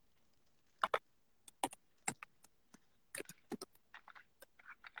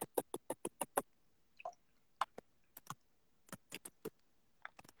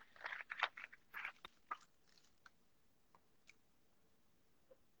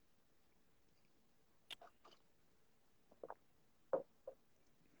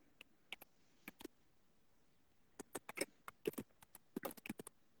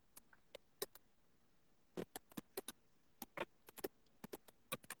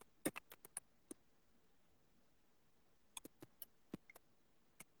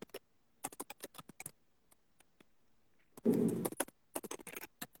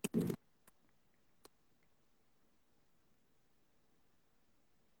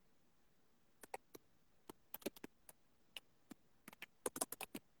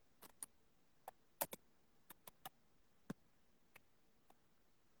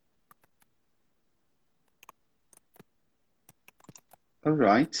 All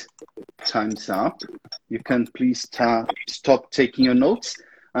right. Time's up. You can please stop taking your notes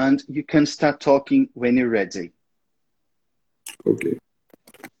and you can start talking when you're ready. Okay.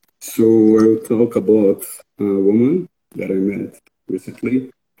 So I will talk about a woman that I met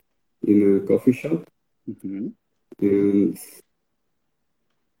recently in a coffee shop, Mm-hmm. and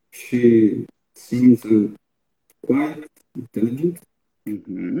she seems quite intelligent,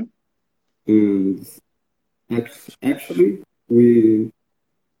 Mm-hmm. and actually we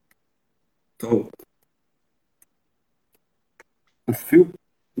talked a few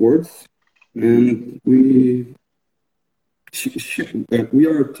words, and we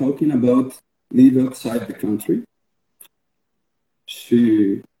are talking about live outside the country.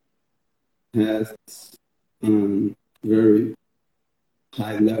 She has very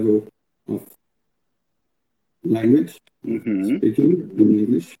high level of language Mm-hmm. speaking in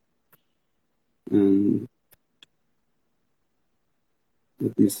English. And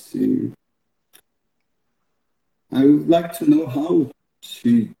let me see. I would like to know how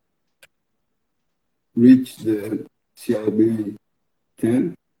she reached the CLB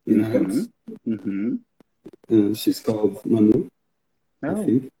 10 in IELTS. Mm-hmm. She's called Manu, I Oh.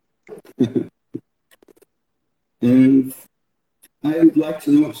 think. And I would like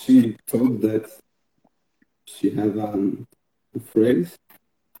to know, she told that she had a phrase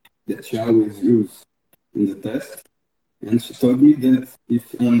that she always used in the test. And she told me that if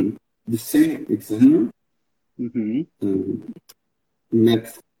the same examiner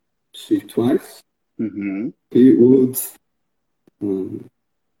met she twice, he would, how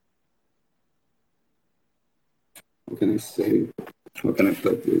can I say, how can I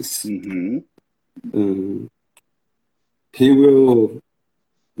put this? He will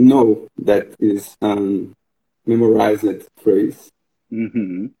know that is memorized phrase.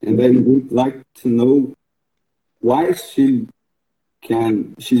 And I would like to know why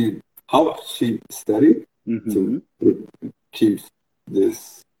how she studied to achieve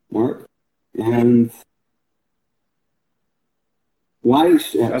this mark, and why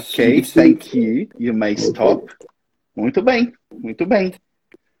Ok, thank you. You may stop. Muito bem, muito bem.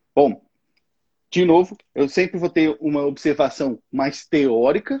 Bom, de novo, eu sempre vou ter uma observação mais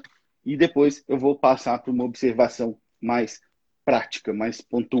teórica e depois eu vou passar para uma observação mais prática, mais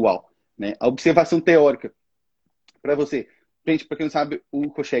pontual, né? A observação teórica, para você, gente, para quem não sabe, o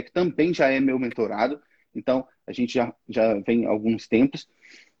Koschek também já é meu mentorado, então a gente já vem há alguns tempos.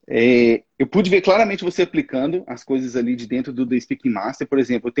 Eu pude ver claramente você aplicando as coisas ali de dentro do The Speaking Master. Por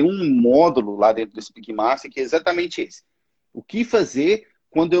exemplo, eu tenho um módulo lá dentro do Speaking Master que é exatamente esse. O que fazer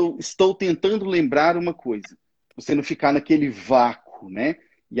quando eu estou tentando lembrar uma coisa? Você não ficar naquele vácuo, né?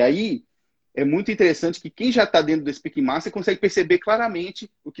 E aí, é muito interessante que quem já está dentro do Speaking Master consegue perceber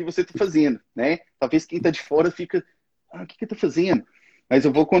claramente o que você está fazendo, né? Talvez quem está de fora fica, o que eu estou fazendo? Mas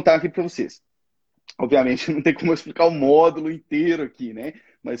eu vou contar aqui para vocês. Obviamente, não tem como eu explicar o módulo inteiro aqui, né?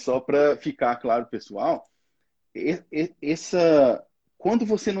 Mas só para ficar claro, pessoal, quando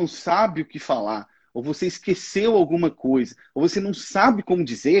você não sabe o que falar, ou você esqueceu alguma coisa, ou você não sabe como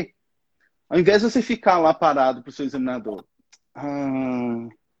dizer, ao invés de você ficar lá parado para o seu examinador,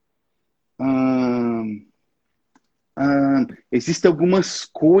 existem algumas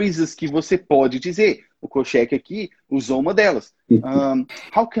coisas que você pode dizer. O Koschek aqui usou uma delas.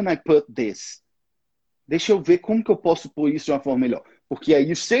 How can I put this? Deixa eu ver como que eu posso pôr isso de uma forma melhor. Porque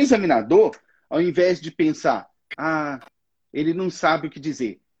aí o seu examinador, ao invés de pensar, ele não sabe o que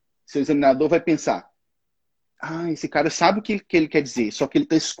dizer, seu examinador vai pensar, esse cara sabe o que ele quer dizer, só que ele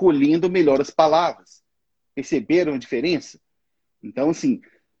está escolhendo melhor as palavras. Perceberam a diferença? Então, assim,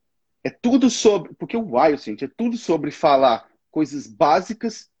 é tudo sobre... Porque o IELTS, gente, é tudo sobre falar coisas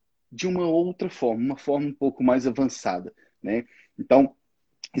básicas de uma outra forma, uma forma um pouco mais avançada, né? Então,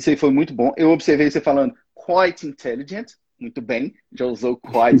 isso aí foi muito bom. Eu observei você falando quite intelligent. Muito bem. Já usou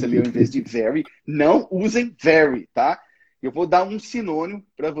quite ali ao invés de very. Não usem very, tá? Eu vou dar um sinônimo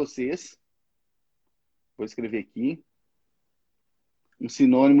para vocês. Vou escrever aqui. Um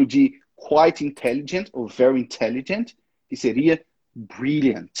sinônimo de quite intelligent ou very intelligent, que seria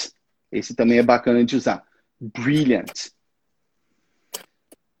brilliant. Esse também é bacana de usar. Brilliant.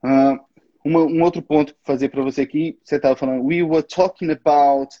 Um outro ponto para fazer para você aqui, você estava falando, we were talking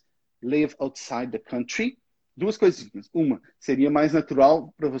about live outside the country. Duas coisinhas. Uma, seria mais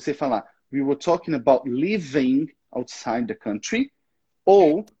natural para você falar, we were talking about living outside the country.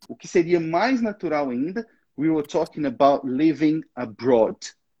 Ou, o que seria mais natural ainda, we were talking about living abroad.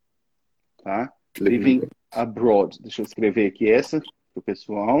 Tá? Living abroad. Deixa eu escrever aqui essa para o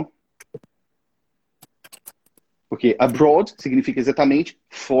pessoal. Porque abroad significa exatamente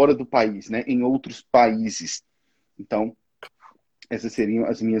fora do país, né? Em outros países. Então, Essas seriam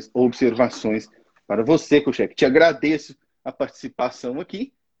as minhas observações para você, Kuchek. Te agradeço a participação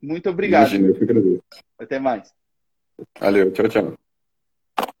aqui. Muito obrigado. Imagina, eu que agradeço. Até mais. Valeu, tchau, tchau.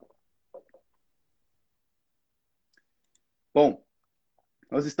 Bom,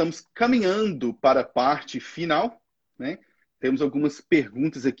 nós estamos caminhando para a parte final, né? Temos algumas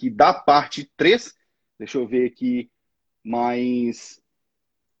perguntas aqui da parte 3. Deixa eu ver aqui mais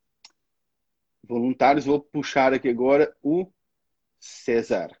voluntários. Vou puxar aqui agora o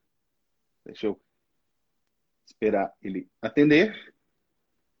César. Deixa eu esperar ele atender.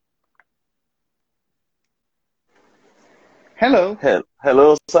 Hello,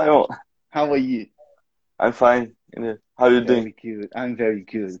 Hello, Simon. how are you? I'm fine. And how are you doing? Very good. I'm very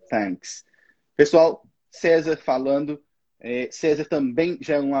good, thanks. Pessoal, César falando. César também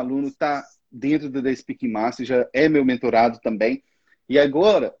já é um aluno, está dentro do The Speaking Master, já é meu mentorado também. E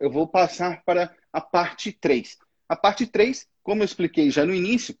agora eu vou passar para a parte 3. A parte 3, como eu expliquei já no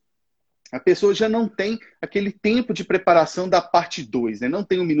início, a pessoa já não tem aquele tempo de preparação da parte 2, né? Não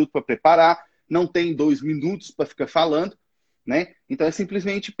tem 1 minuto para preparar, não tem 2 minutos para ficar falando, né? Então é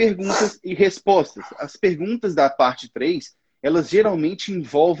simplesmente perguntas e respostas. As perguntas da parte 3, elas geralmente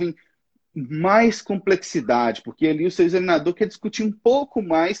envolvem mais complexidade, porque ali o seu examinador quer discutir um pouco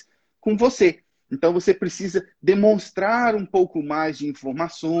mais com você. Então você precisa demonstrar um pouco mais de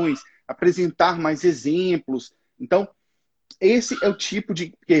informações, apresentar mais exemplos. Então, esse é o tipo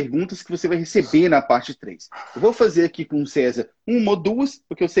de perguntas que você vai receber na parte 3. Eu vou fazer aqui com o César 1 ou 2,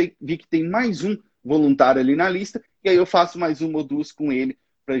 porque eu vi que tem mais um voluntário ali na lista, e aí eu faço mais 1 ou 2 com ele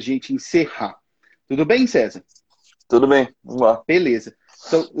para a gente encerrar. Tudo bem, César? Tudo bem, vamos lá. Beleza.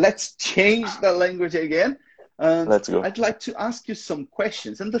 So let's change the language again. Let's go. I'd like to ask you some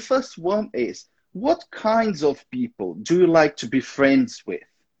questions. And the first one is, what kinds of people do you like to be friends with?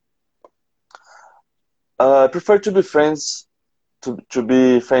 I prefer to be friends, to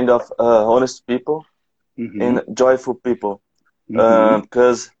be friend of honest people and joyful people.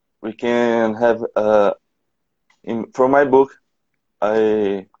 Because we can have, from my book,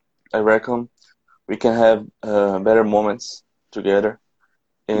 I reckon we can have better moments together.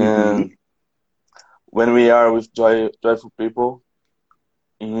 And when we are with joyful people,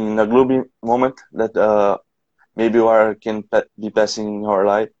 in a gloomy moment that maybe can be passing in our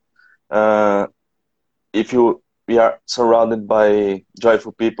life, if we are surrounded by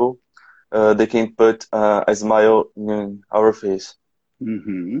joyful people, they can put a smile in our face.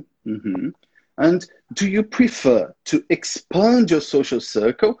 And do you prefer to expand your social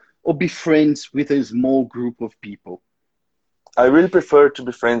circle or be friends with a small group of people? I really prefer to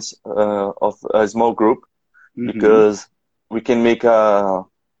be friends of a small group because we can make a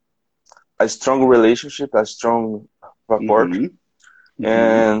strong relationship, a strong rapport,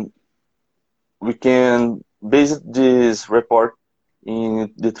 and we can base this rapport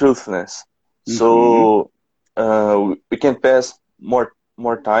in the truthfulness. So we can pass more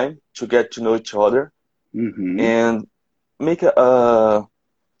time to get to know each other and make to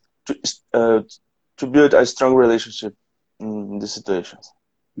build a strong relationship in these situations.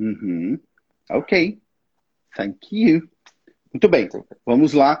 Ok, thank you. Muito bem,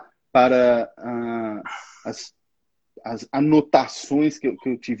 vamos lá para as anotações que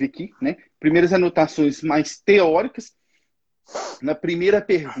eu tive aqui, né? Primeiras anotações mais teóricas. Na primeira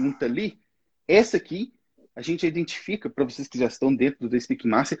pergunta ali, essa aqui, a gente identifica, para vocês que já estão dentro do Speaking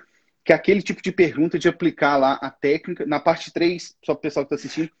Master, que é aquele tipo de pergunta de aplicar lá a técnica. Na parte 3, só para o pessoal que está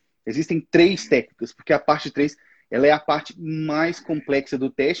assistindo, existem 3 técnicas, porque a parte 3 ela é a parte mais complexa do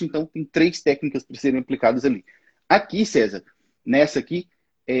teste, então tem 3 técnicas para serem aplicadas ali. Aqui, César, nessa aqui,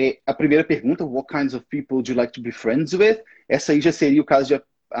 a primeira pergunta, what kinds of people do you like to be friends with? Essa aí já seria o caso de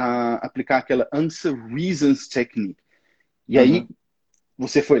aplicar aquela answer reasons technique. E aí,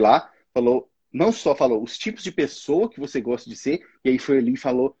 você foi lá, não só falou os tipos de pessoa que você gosta de ser, e aí foi ali e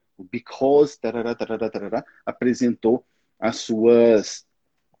falou o because, tarará, tarará, tarará, apresentou as suas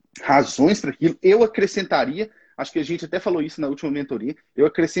razões para aquilo. Eu acrescentaria, acho que a gente até falou isso na última mentoria, eu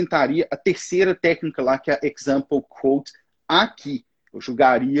acrescentaria a terceira técnica lá, que é a example quote aqui. Eu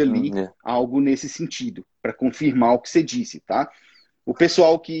jogaria ali algo nesse sentido, para confirmar o que você disse, tá? O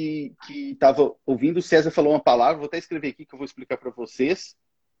pessoal que estava ouvindo, o César falou uma palavra, vou até escrever aqui que eu vou explicar para vocês.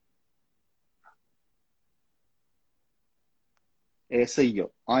 Essa aí, ó,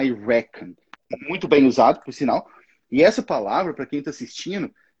 I reckon. Muito bem usado, por sinal. E essa palavra, para quem está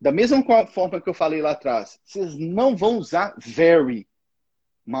assistindo, da mesma forma que eu falei lá atrás, vocês não vão usar very,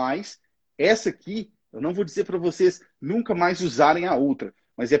 mas essa aqui, eu não vou dizer para vocês nunca mais usarem a outra,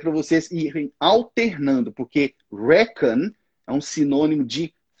 mas é para vocês irem alternando, porque reckon é um sinônimo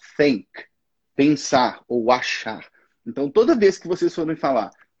de think, pensar ou achar. Então, toda vez que vocês forem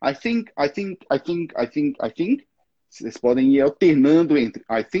falar I think, vocês podem ir alternando entre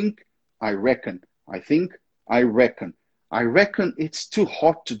I think, I reckon, I think, I reckon. I reckon it's too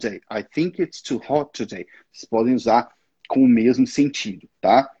hot today. I think it's too hot today. Vocês podem usar com o mesmo sentido,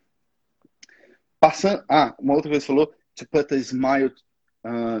 tá? Passando, uma outra coisa falou to put a smile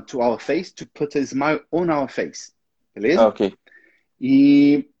to our face, to put a smile on our face. Beleza? Ok.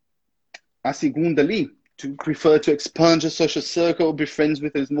 E a segunda ali, to prefer to expand your social circle, be friends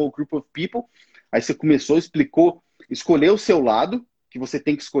with a small group of people. Aí você começou, explicou, escolheu o seu lado, que você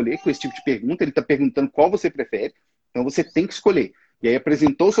tem que escolher com esse tipo de pergunta. Ele está perguntando qual você prefere. Então você tem que escolher. E aí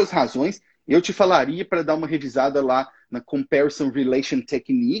apresentou suas razões. Eu te falaria para dar uma revisada lá na Comparison Relation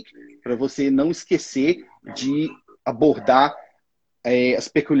Technique, para você não esquecer de abordar as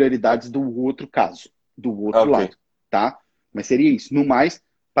peculiaridades do outro caso, do outro lado, tá? Mas seria isso. No mais,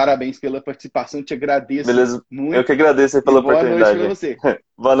 parabéns pela participação. Te agradeço. Beleza. Muito. Eu que agradeço aí pela oportunidade. Boa noite para você.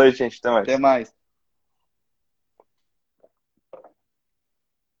 Boa noite, gente. Até mais. Até mais.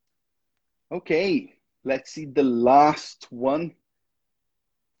 Ok. Let's see the last one.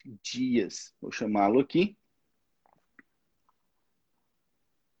 Dias. Vou chamá-lo aqui.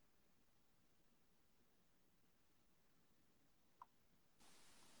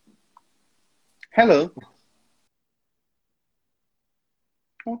 Hello.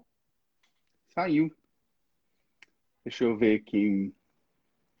 Oh, saiu. Deixa eu ver aqui.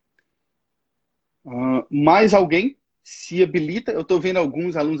 Mais alguém se habilita? Eu estou vendo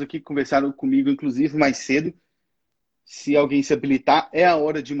alguns alunos aqui que conversaram comigo, inclusive, mais cedo. Se alguém se habilitar, é a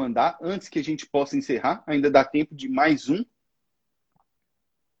hora de mandar, antes que a gente possa encerrar. Ainda dá tempo de mais um.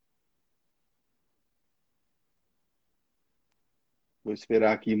 Vou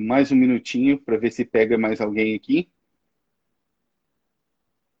esperar aqui mais um minutinho para ver se pega mais alguém aqui.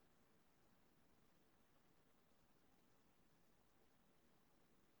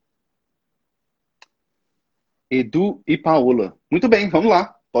 Edu e Paola. Muito bem, vamos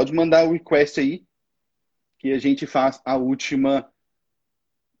lá. Pode mandar o request aí, que a gente faz a última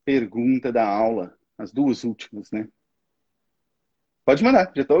pergunta da aula. As duas últimas, né? Pode mandar,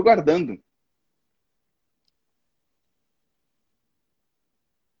 já estou aguardando.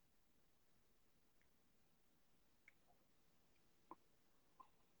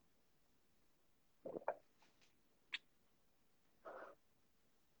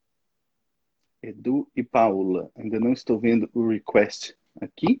 Edu e Paola. Ainda não estou vendo o request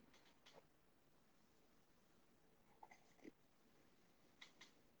aqui.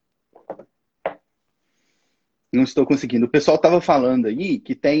 Não estou conseguindo. O pessoal estava falando aí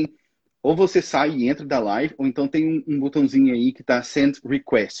que tem, ou você sai e entra da live, ou então tem um botãozinho aí que está Send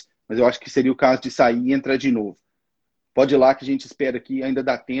Request. Mas eu acho que seria o caso de sair e entrar de novo. Pode ir lá que a gente espera aqui, ainda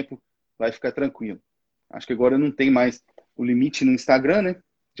dá tempo, vai ficar tranquilo. Acho que agora não tem mais o limite no Instagram, né?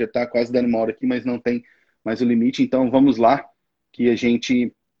 Já está quase dando uma hora aqui, mas não tem mais o limite. Então vamos lá que a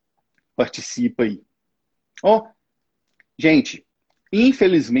gente participa aí. Gente,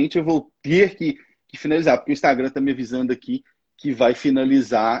 infelizmente eu vou ter que finalizar, porque o Instagram está me avisando aqui que vai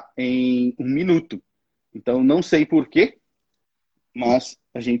finalizar em 1 minuto. Então, não sei por quê, mas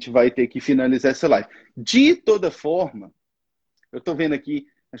a gente vai ter que finalizar essa live. De toda forma, eu estou vendo aqui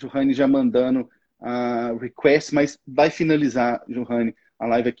a Johanne já mandando a request, mas vai finalizar, Johanne, a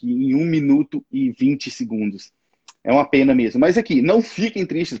live aqui em 1 minuto e 20 segundos. É uma pena mesmo. Mas aqui, não fiquem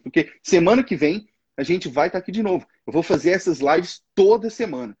tristes, porque semana que vem a gente vai estar aqui de novo. Eu vou fazer essas lives toda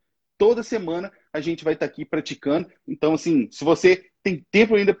semana. Toda semana a gente vai estar aqui praticando. Então, assim, se você tem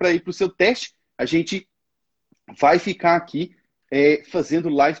tempo ainda para ir para o seu teste, a gente vai ficar aqui fazendo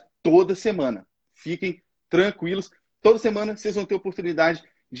live toda semana. Fiquem tranquilos. Toda semana vocês vão ter oportunidade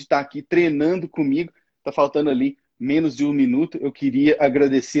de estar aqui treinando comigo. Está faltando ali menos de 1 minuto. Eu queria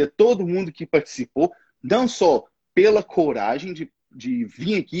agradecer a todo mundo que participou, não só pela coragem de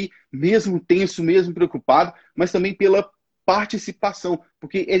vir aqui, mesmo tenso, mesmo preocupado, mas também pela participação,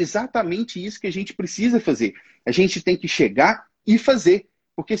 porque é exatamente isso que a gente precisa fazer. A gente tem que chegar e fazer,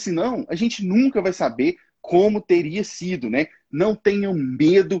 porque senão a gente nunca vai saber como teria sido, né? Não tenham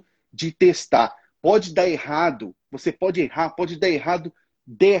medo de testar. Pode dar errado, você pode errar, pode dar errado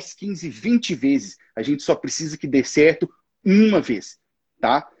 10, 15, 20 vezes. A gente só precisa que dê certo uma vez,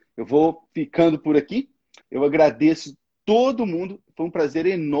 tá? Eu vou ficando por aqui. Eu agradeço todo mundo. Foi um prazer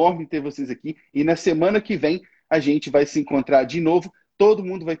enorme ter vocês aqui. E na semana que vem a gente vai se encontrar de novo. Todo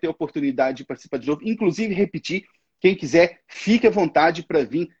mundo vai ter a oportunidade de participar de novo. Inclusive, repetir, quem quiser, fique à vontade para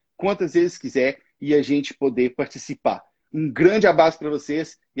vir quantas vezes quiser e a gente poder participar. Um grande abraço para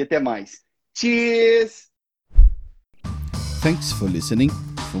vocês e até mais. Cheers! Thanks for listening.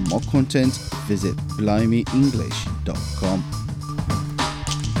 For more content, visit blimeenglish.com.